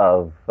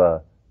of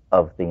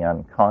the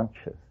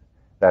unconscious.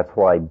 That's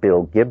why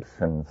Bill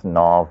Gibson's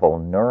novel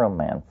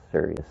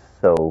Neuromancer is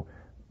so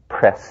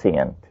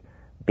prescient,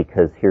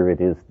 because here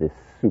it is, this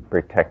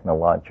super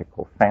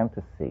technological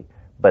fantasy,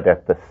 but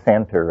at the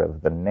center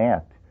of the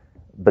net,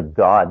 the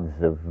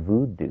gods of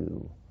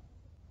voodoo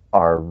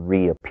are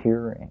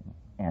reappearing.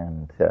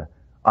 And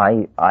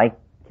I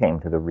came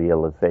to the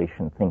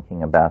realization,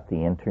 thinking about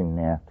the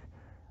internet,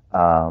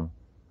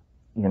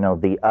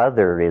 the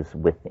other is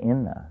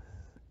within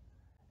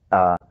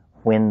us.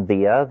 When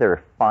the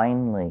other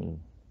finally,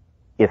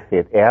 if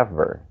it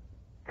ever,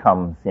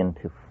 comes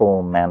into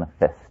full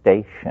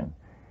manifestation,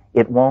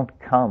 it won't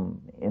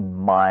come in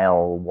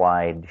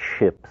mile-wide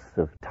ships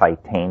of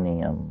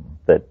titanium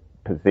that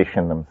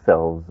position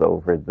themselves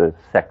over the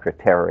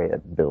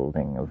Secretariat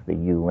building of the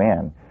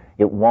UN.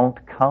 It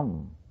won't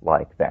come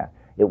like that.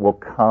 It will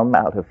come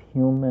out of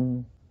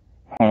human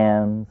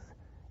hands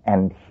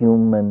and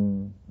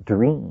human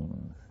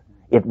dreams.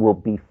 It will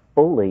be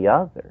fully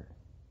other.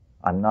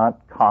 I'm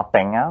not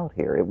copping out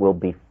here. It will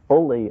be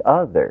fully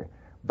other,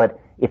 but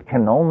it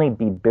can only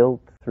be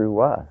built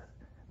through us.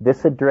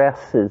 This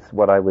addresses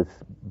what I was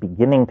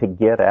beginning to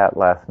get at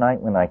last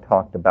night when I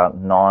talked about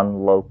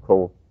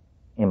non-local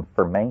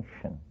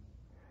information.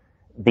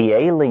 The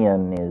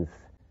alien is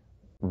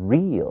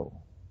real,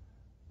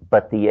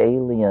 but the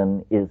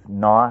alien is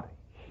not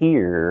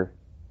here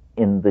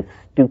in the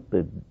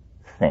stupid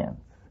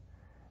sense.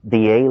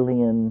 The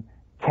alien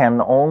can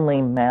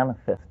only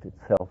manifest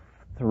itself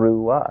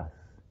through us.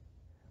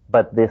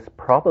 But this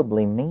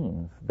probably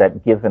means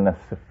that given a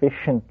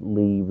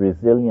sufficiently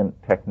resilient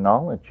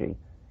technology,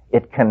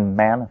 it can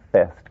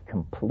manifest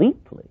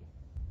completely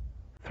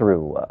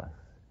through us.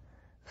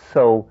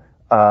 So,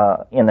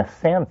 in a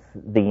sense,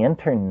 the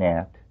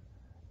internet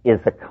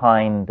is a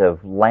kind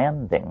of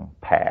landing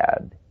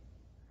pad.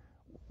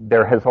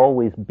 There has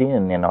always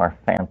been in our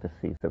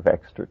fantasies of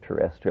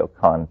extraterrestrial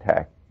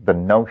contact the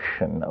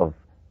notion of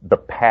the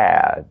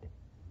pad,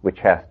 which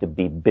has to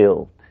be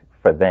built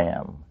for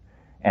them.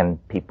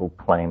 And people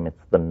claim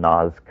it's the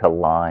Nazca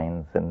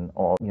lines and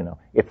all,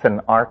 it's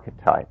an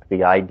archetype,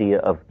 the idea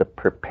of the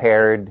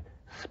prepared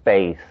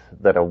space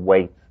that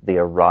awaits the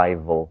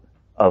arrival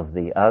of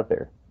the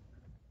other.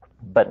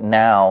 But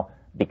now,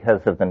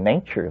 because of the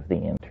nature of the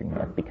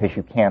internet, because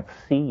you can't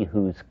see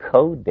who's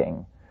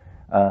coding,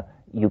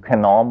 you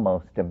can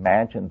almost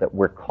imagine that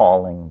we're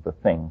calling the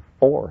thing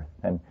forth.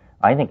 And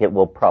I think it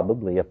will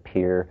probably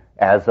appear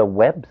as a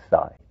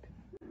website.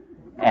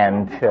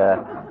 And,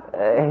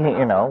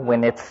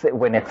 when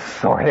it's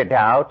sorted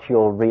out,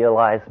 you'll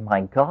realize,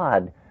 my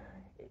God,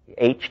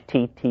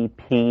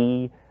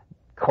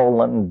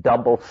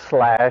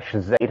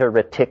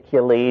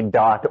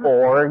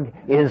 http://zeta-reticuli.org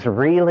is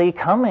really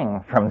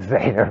coming from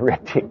Zeta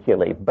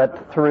Reticuli,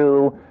 but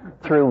through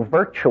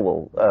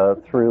virtual,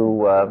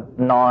 through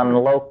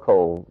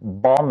non-local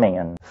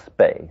Baumian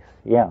space.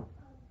 Yeah.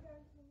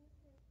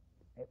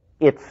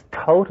 It's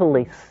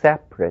totally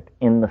separate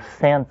in the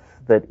sense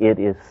that it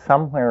is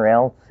somewhere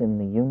else in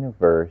the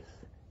universe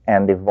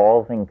and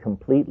evolving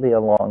completely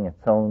along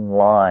its own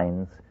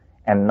lines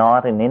and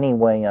not in any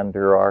way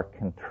under our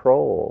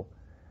control.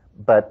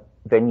 But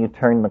then you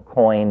turn the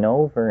coin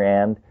over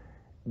and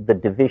the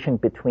division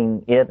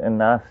between it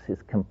and us is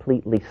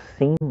completely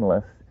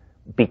seamless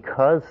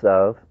because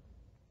of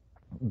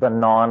the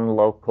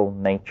non-local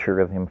nature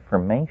of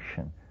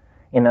information.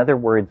 In other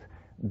words,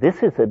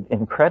 this is an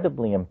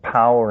incredibly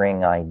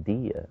empowering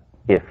idea,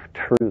 if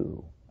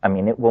true. I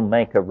mean, it will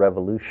make a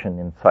revolution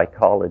in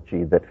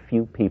psychology that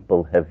few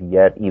people have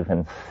yet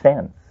even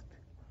sensed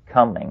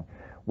coming.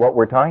 What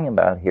we're talking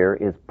about here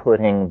is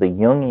putting the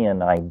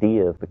Jungian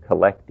idea of the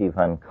collective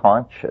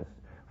unconscious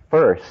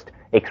first,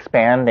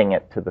 expanding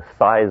it to the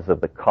size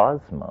of the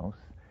cosmos,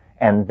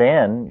 and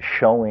then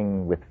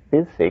showing with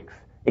physics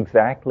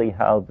exactly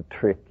how the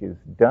trick is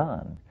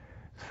done.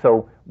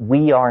 So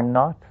we are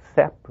not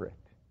separate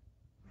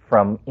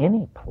from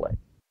any place.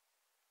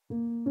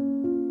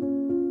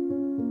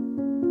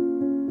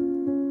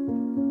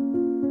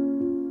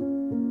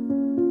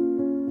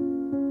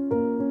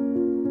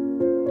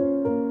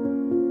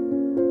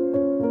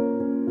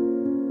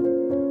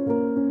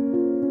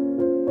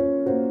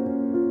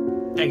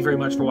 Thank you very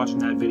much for watching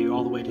that video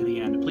all the way to the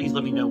end. Please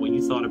let me know what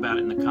you thought about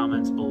it in the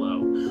comments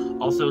below.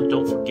 Also,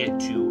 don't forget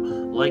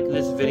to like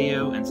this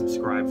video and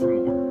subscribe for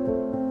more.